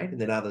second grade.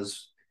 And then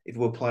others, if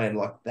we're playing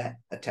like that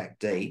attack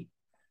D,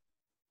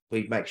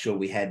 we'd make sure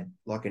we had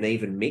like an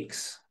even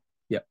mix.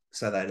 Yep.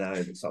 So they know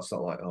it's not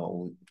like,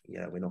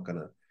 we're not going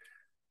to.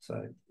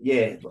 So,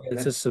 yeah.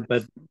 It's just a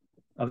bit.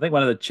 I think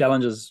one of the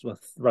challenges with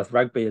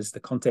rugby is the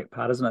contact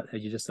part, isn't it?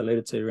 As you just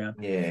alluded to around.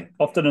 Yeah.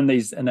 Often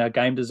in our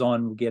game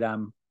design, we'll get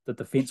the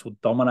defense will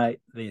dominate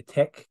the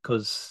attack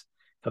because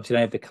obviously you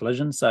don't have the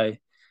collision. So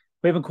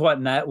we haven't quite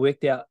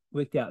worked out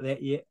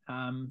that yet.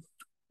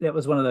 That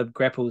was one of the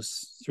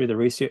grapples through the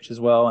research as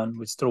well, and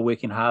we're still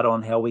working hard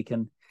on how we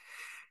can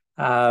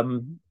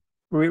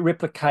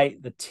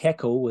replicate the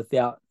tackle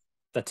without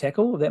the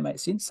tackle. If that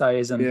makes sense.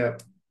 So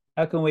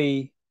how can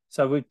we?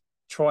 So we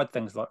tried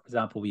things like, for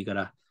example, you got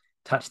to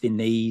touch their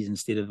knees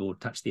or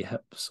touch their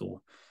hips,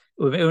 or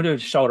we'll do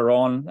shoulder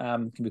on.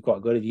 Can be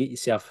quite good if you get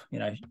yourself,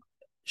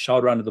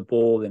 shoulder under the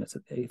ball, then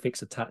it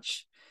affects a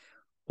touch.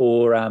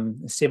 Or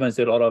sevens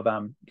do a lot of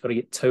you've got to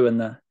get two in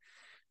the,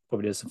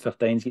 probably do some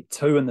 15s, get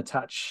two in the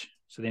touch.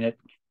 So then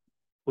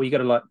you got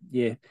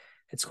to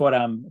it's quite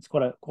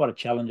a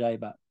challenge,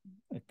 but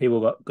if people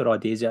got good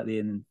ideas out there,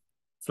 and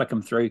flick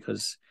them through,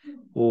 because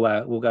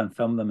we'll go and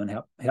film them and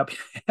help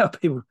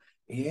people.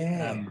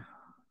 Yeah.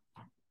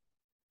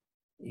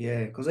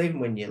 Yeah, because even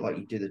when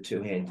you do the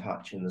two-hand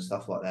touch and the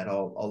stuff like that,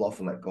 I'll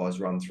often let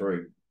guys run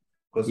through,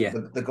 because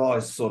the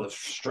guy's sort of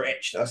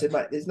stretched. I said,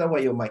 mate, there's no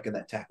way you're making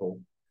that tackle.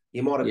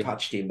 You might have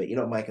touched him, but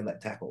you're not making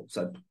that tackle.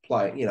 So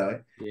play, Yeah.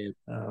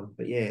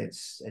 But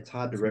it's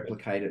hard to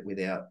replicate it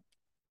without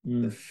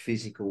the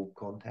physical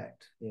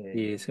contact.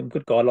 Yeah, some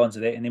good guidelines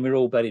of that. And then we're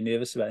all bloody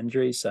nervous about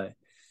injuries. So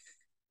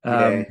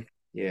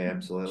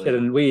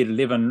absolutely. We had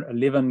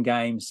 11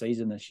 game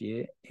season this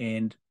year,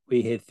 and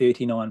we had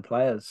 39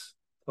 players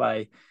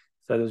play.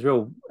 So there was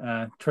real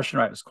attrition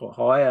rate was quite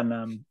high,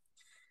 and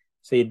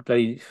so we'd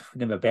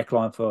have a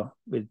backline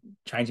we're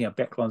changing our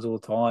backlines all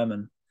the time,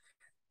 and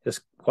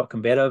just quite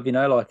combative,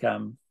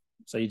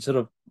 so you'd sort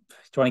of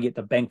trying to get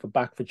the bang for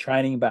buck for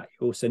training, but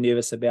you're also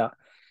nervous about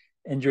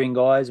injuring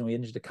guys, and we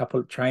injured a couple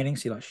of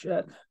trainings. So you're like,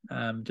 shit,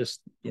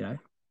 just, a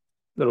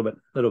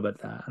little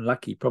bit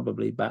unlucky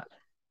probably, but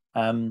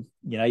you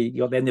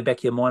got that in the back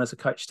of your mind as a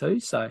coach too.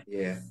 So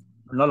yeah,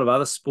 a lot of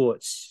other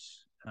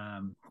sports,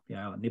 like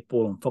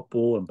netball and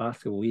football and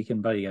basketball, you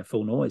can bloody go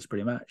full noise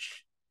pretty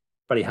much.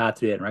 Pretty hard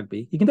to do that in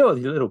rugby. You can do it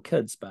with your little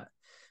kids, but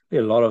we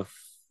had a lot of,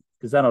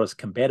 because they're not as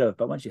combative,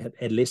 but once you hit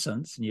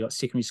adolescence and you got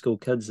secondary school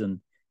kids and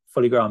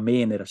fully grown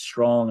men that are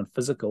strong and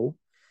physical,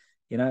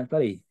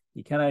 bloody,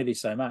 you can only do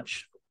so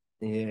much.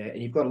 Yeah,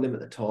 and you've got to limit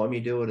the time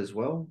you do it as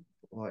well.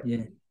 Like, yeah,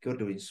 you've got to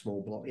do it in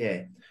small block.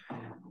 Yeah,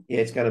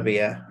 it's going to be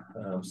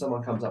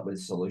someone comes up with a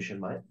solution,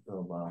 mate.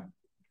 They'll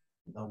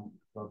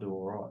do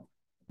all right.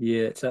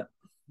 Yeah, it's it.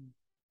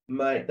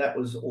 Mate, that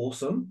was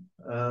awesome.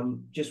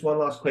 Just one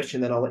last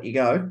question, then I'll let you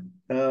go.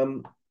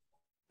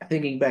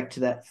 Thinking back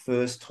to that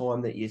first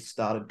time that you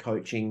started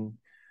coaching,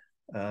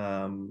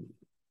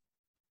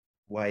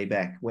 way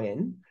back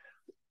when,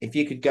 if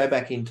you could go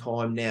back in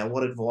time now,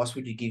 what advice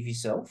would you give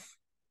yourself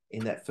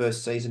in that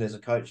first season as a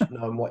coach,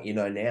 knowing what you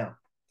know now?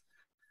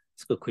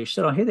 It's a good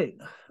question. I hear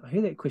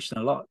that question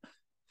a lot.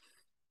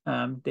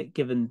 That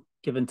given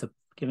to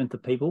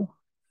people,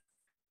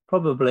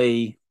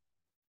 probably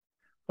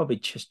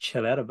just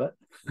chill out a bit.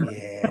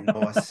 Yeah,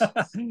 nice.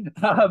 I think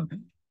I've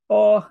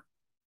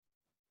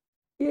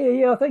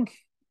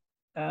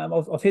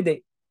heard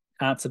that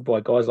answered by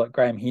guys like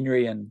Graham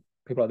Henry and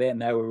people like that,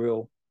 and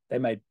they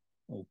made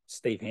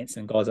Steve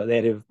Hansen, guys like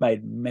that, have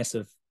made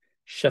massive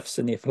shifts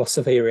in their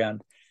philosophy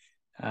around.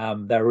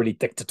 They're really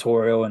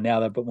dictatorial, and now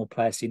they're a bit more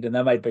player-centered, and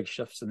they made big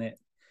shifts in that.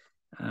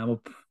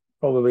 We'll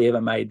probably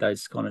haven't made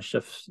those kind of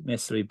shifts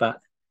massively, but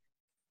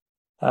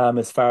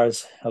as far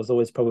as I was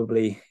always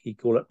probably, you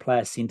call it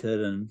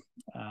player-centered and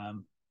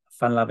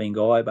fun-loving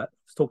guy, but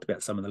I've talked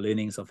about some of the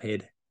learnings I've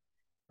had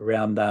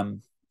around who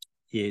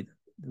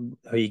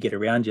you get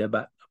around you.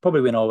 But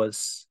probably when I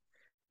was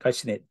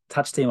coaching that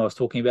touch team I was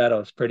talking about, I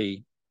was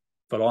pretty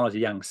full on. I was a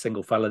young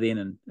single fella then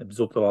and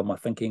absorbed a lot of my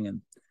thinking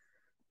and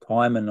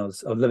time, and I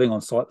was living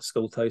on site at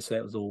school too, so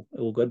that was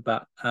all good.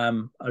 But I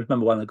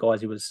remember one of the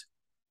guys, he was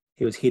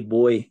head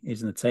boy, he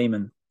was in the team,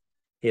 and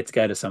he had to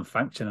go to some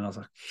function, and I was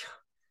like,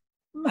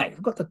 mate,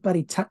 we've got the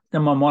bloody touch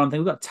in my mind. I'm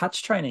thinking, we've got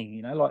touch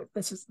training, like,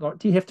 this is like,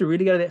 do you have to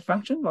really go to that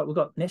function? Like, we've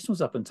got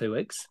nationals up in 2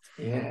 weeks.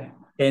 Yeah.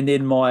 And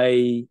then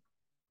the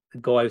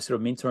guy who sort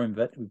of mentoring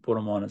Vit, we brought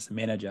him on as the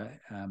manager,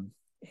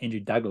 Andrew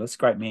Douglas,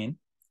 great man.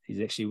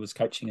 He actually was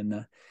coaching in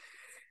the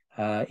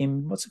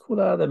what's it called,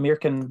 the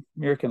American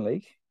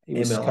League. He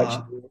was MLR.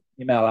 coaching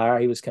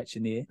MLR. He was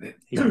coaching there.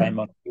 He came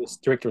on. He was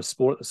director of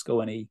sport at the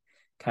school, and he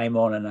came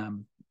on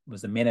and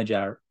was the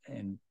manager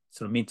and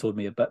sort of mentored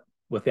me a bit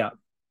without,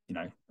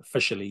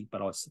 officially,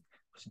 but I was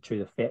true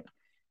to the fact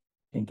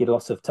and get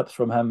lots of tips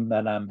from him.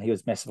 And he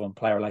was massive on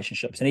player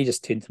relationships, and he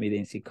just turned to me then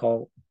and said,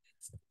 "Kyle,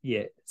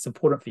 it's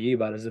important for you,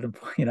 but is it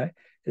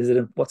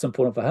what's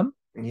important for him?"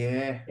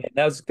 Yeah. And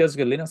that was a good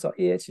learning. I was like,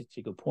 yeah, it's a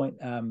good point.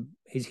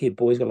 His head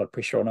boy's got a lot of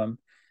pressure on him.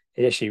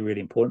 It's actually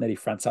really important that he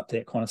fronts up to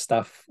that kind of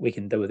stuff. We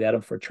can do without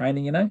him for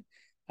training,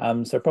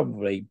 So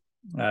probably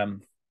I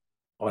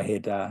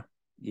had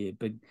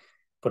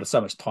put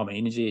so much time and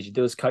energy as you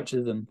do as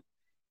coaches, and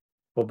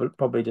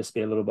probably just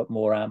be a little bit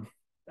more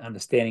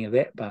understanding of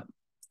that. But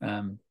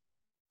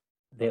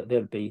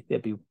that'd be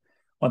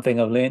one thing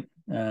I've learned.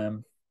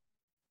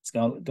 It's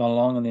gone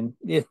along, and then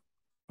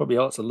probably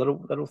lots of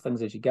little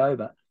things as you go.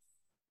 But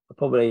I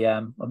probably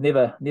I've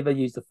never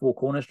used the 4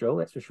 corners drill,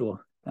 that's for sure.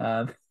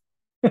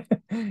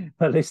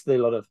 At least a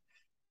lot of,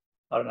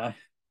 I don't know.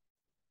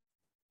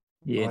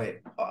 Yeah,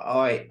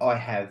 I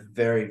have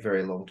very,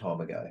 very long time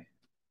ago.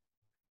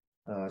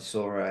 I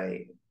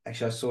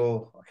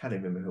can't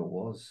even remember who it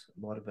was.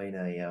 It might have been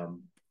a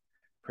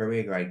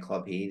Premier Grade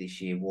club here this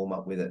year, warm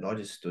up with it, and I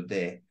just stood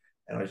there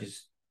and I was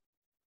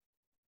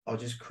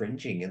just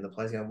cringing, and the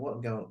players going, "What?"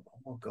 I'm going,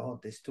 "Oh my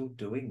God, they're still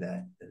doing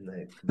that."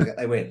 And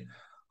they went,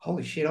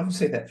 "Holy shit, I've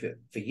seen that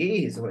for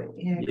years." I went,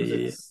 "Yeah,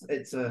 because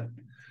it's a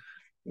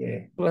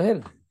yeah." Well,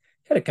 I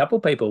had a couple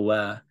of people.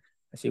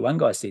 Actually, one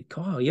guy said,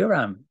 "Kyle, you're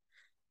going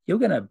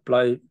to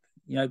blow,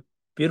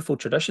 beautiful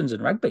traditions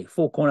in rugby.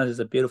 4 corners is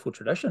a beautiful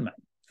tradition, mate."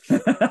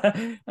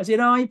 I said,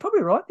 "Oh, you're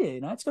probably right there.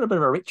 It's got a bit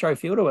of a retro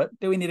feel to it.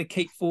 Do we need to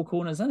keep 4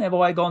 corners in? Have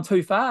I gone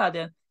too far?"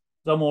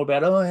 I'm all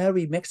about, how do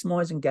we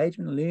maximize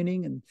engagement and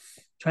learning and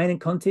training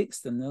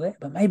context and all that?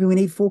 But maybe we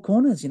need 4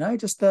 corners,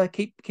 just to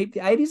keep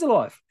the 80s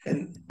alive.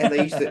 And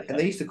they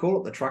used to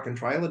call it the truck and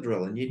trailer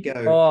drill, and you'd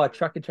go, "Oh,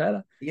 truck and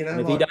trailer." And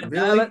if you don't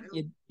really? nail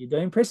it, you're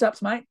doing press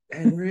ups, mate.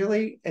 And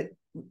really,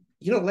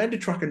 you're not allowed to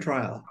truck and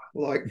trailer.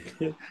 Like,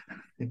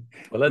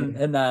 well, in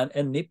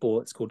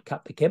netball, it's called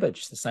cut the cabbage.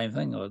 It's the same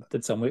thing. I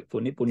did some work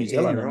for Netball New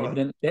Zealand, right.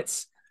 And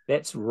that's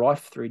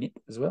rife through net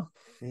as well.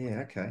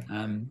 Yeah, okay.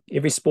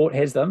 Every sport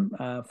has them.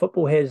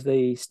 Football has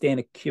the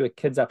standard queue of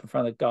kids up in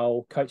front of the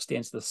goal. Coach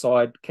stands to the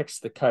side, kicks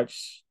the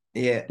coach.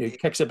 Yeah,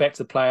 kicks it back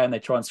to the player, and they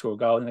try and score a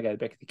goal, and they go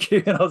back to the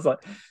queue. And I was like,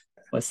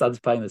 my son's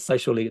playing the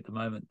social league at the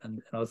moment,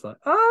 and I was like,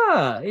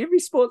 every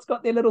sport's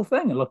got their little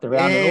thing. And looked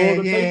around,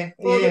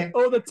 and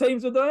all the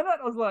teams were doing it.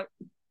 I was like,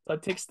 I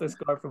text this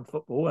guy from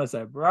football, and I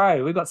said,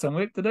 bro, we got some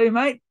work to do,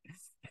 mate.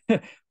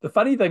 The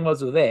funny thing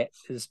was with that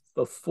is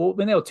before,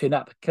 when they all turned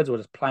up, the kids were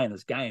just playing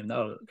this game. They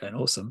were going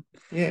awesome.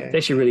 Yeah, it's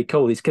actually really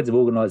cool. These kids have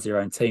organised their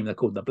own team. They're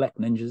called the Black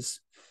Ninjas.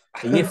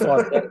 So year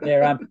 5,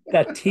 they're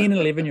 10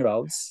 and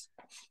 11-year-olds.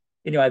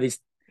 Anyway,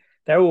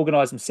 they're all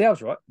organised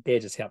themselves, right?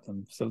 Dad just helped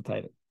them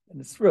facilitate it,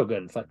 and it's real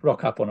good. It's like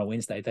rock up on a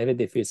Wednesday. They've had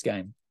their first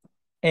game,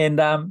 and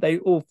they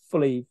all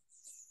fully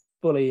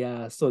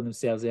sorted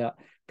themselves out,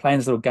 playing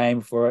this little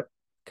game for it.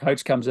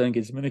 Coach comes in,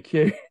 gives them in a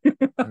queue.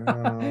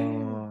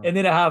 And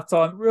then at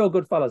halftime, real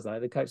good fellas though.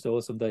 The coach are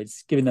awesome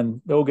dudes, they're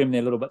all giving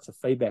their little bits of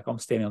feedback. I'm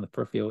standing on the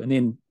peripheral, and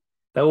then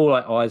they're all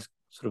like eyes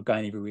sort of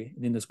going everywhere.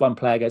 And then this one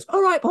player goes,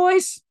 "All right,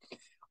 boys,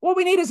 all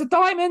we need is a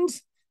diamond.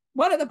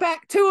 One at the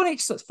back, 2 on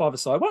each." So it's 5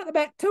 aside. 1 at the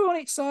back, 2 on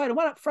each side, and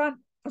 1 up front.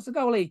 That's the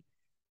goalie.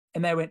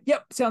 And they went,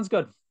 "Yep, sounds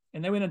good."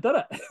 And they went and did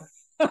it.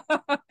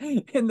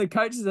 And the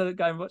coaches are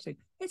going watching.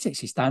 It's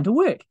actually starting to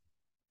work.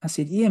 I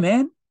said, "Yeah,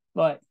 man.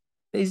 Like,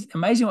 it's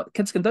amazing what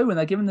kids can do when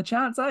they're given the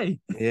chance, eh?"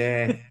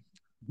 Yeah.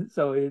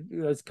 So it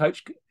was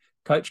coach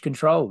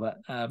control, but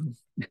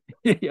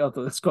yeah, I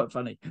thought it's quite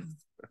funny.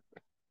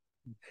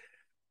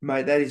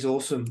 Mate, that is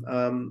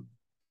awesome.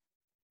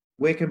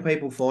 Where can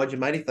people find you,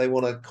 mate, if they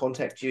want to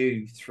contact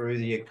you through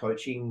the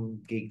coaching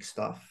gig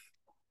stuff?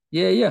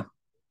 Yeah,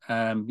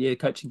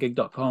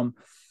 coachinggig.com.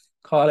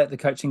 Kyle at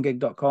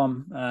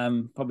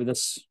thecoachinggig.com. Probably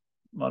this,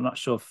 I'm not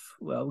sure if,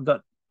 I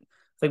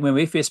think when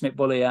we first met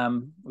Bully,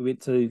 we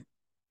went to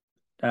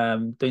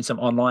doing some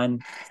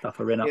online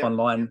stuff. I ran an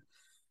online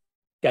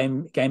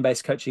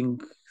game-based coaching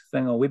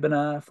thing or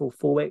webinar for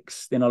 4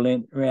 weeks. Then I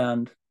learned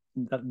around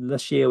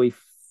this year we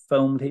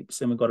filmed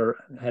heaps, and we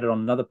had it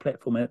on another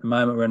platform. And at the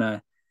moment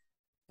we're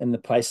in the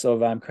place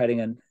of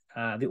creating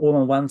the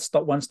all-in-one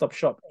one-stop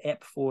shop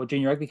app for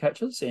junior rugby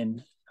coaches,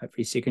 and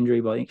hopefully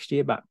secondary by next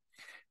year. But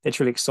that's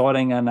really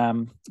exciting,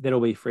 and that'll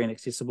be free and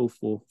accessible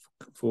for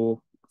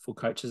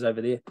coaches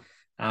over there.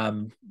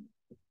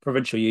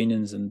 Provincial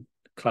unions and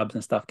clubs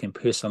and stuff can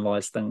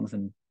personalize things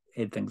and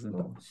add things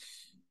in.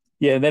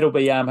 Yeah, that'll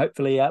be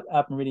hopefully up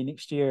and ready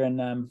next year,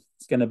 and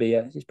it's going to be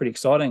it's pretty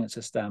exciting. It's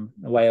just a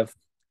way of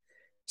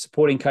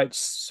supporting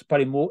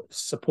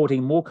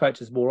more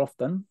coaches more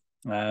often,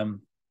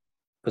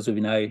 because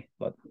we know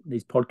like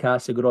these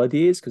podcasts are good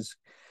ideas because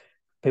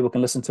people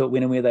can listen to it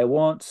when and where they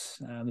want.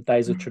 The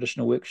days of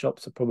traditional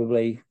workshops are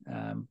probably,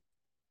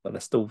 but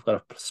they've still got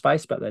a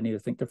space, but they need to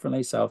think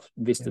differently. So I've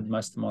invested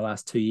most of my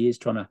last 2 years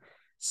trying to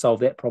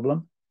solve that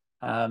problem.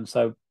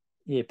 So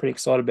yeah, pretty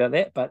excited about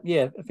that. But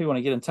yeah, if you want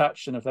to get in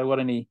touch, and if they got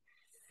any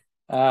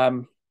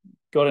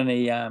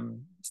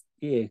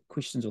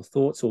questions or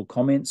thoughts or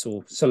comments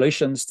or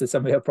solutions to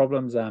some of our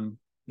problems, happy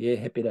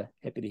to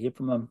hear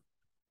from them.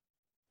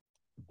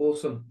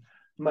 Awesome,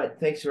 mate.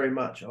 Thanks very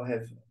much. I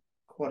have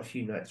quite a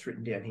few notes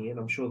written down here, and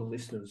I'm sure the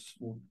listeners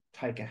will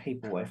take a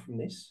heap away from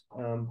this.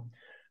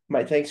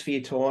 Mate, thanks for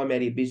your time out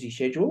of your busy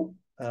schedule.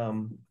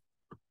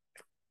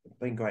 It's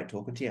been great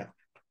talking to you.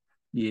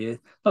 Yeah,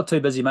 not too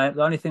busy, mate.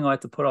 The only thing I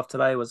had to put off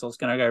today was I was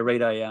going to go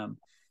read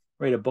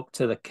a book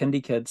to the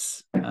kindy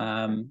kids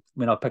when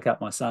I pick up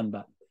my son,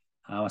 but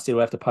I said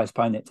we'll have to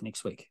postpone that to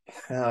next week.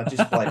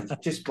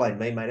 Just blame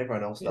me, mate.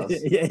 Everyone else does.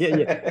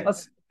 Yeah.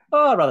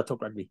 I'd rather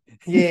talk rugby.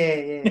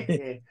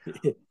 Yeah.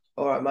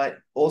 All right, mate.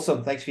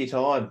 Awesome. Thanks for your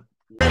time.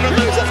 Off their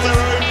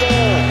own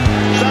ball.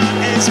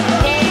 That is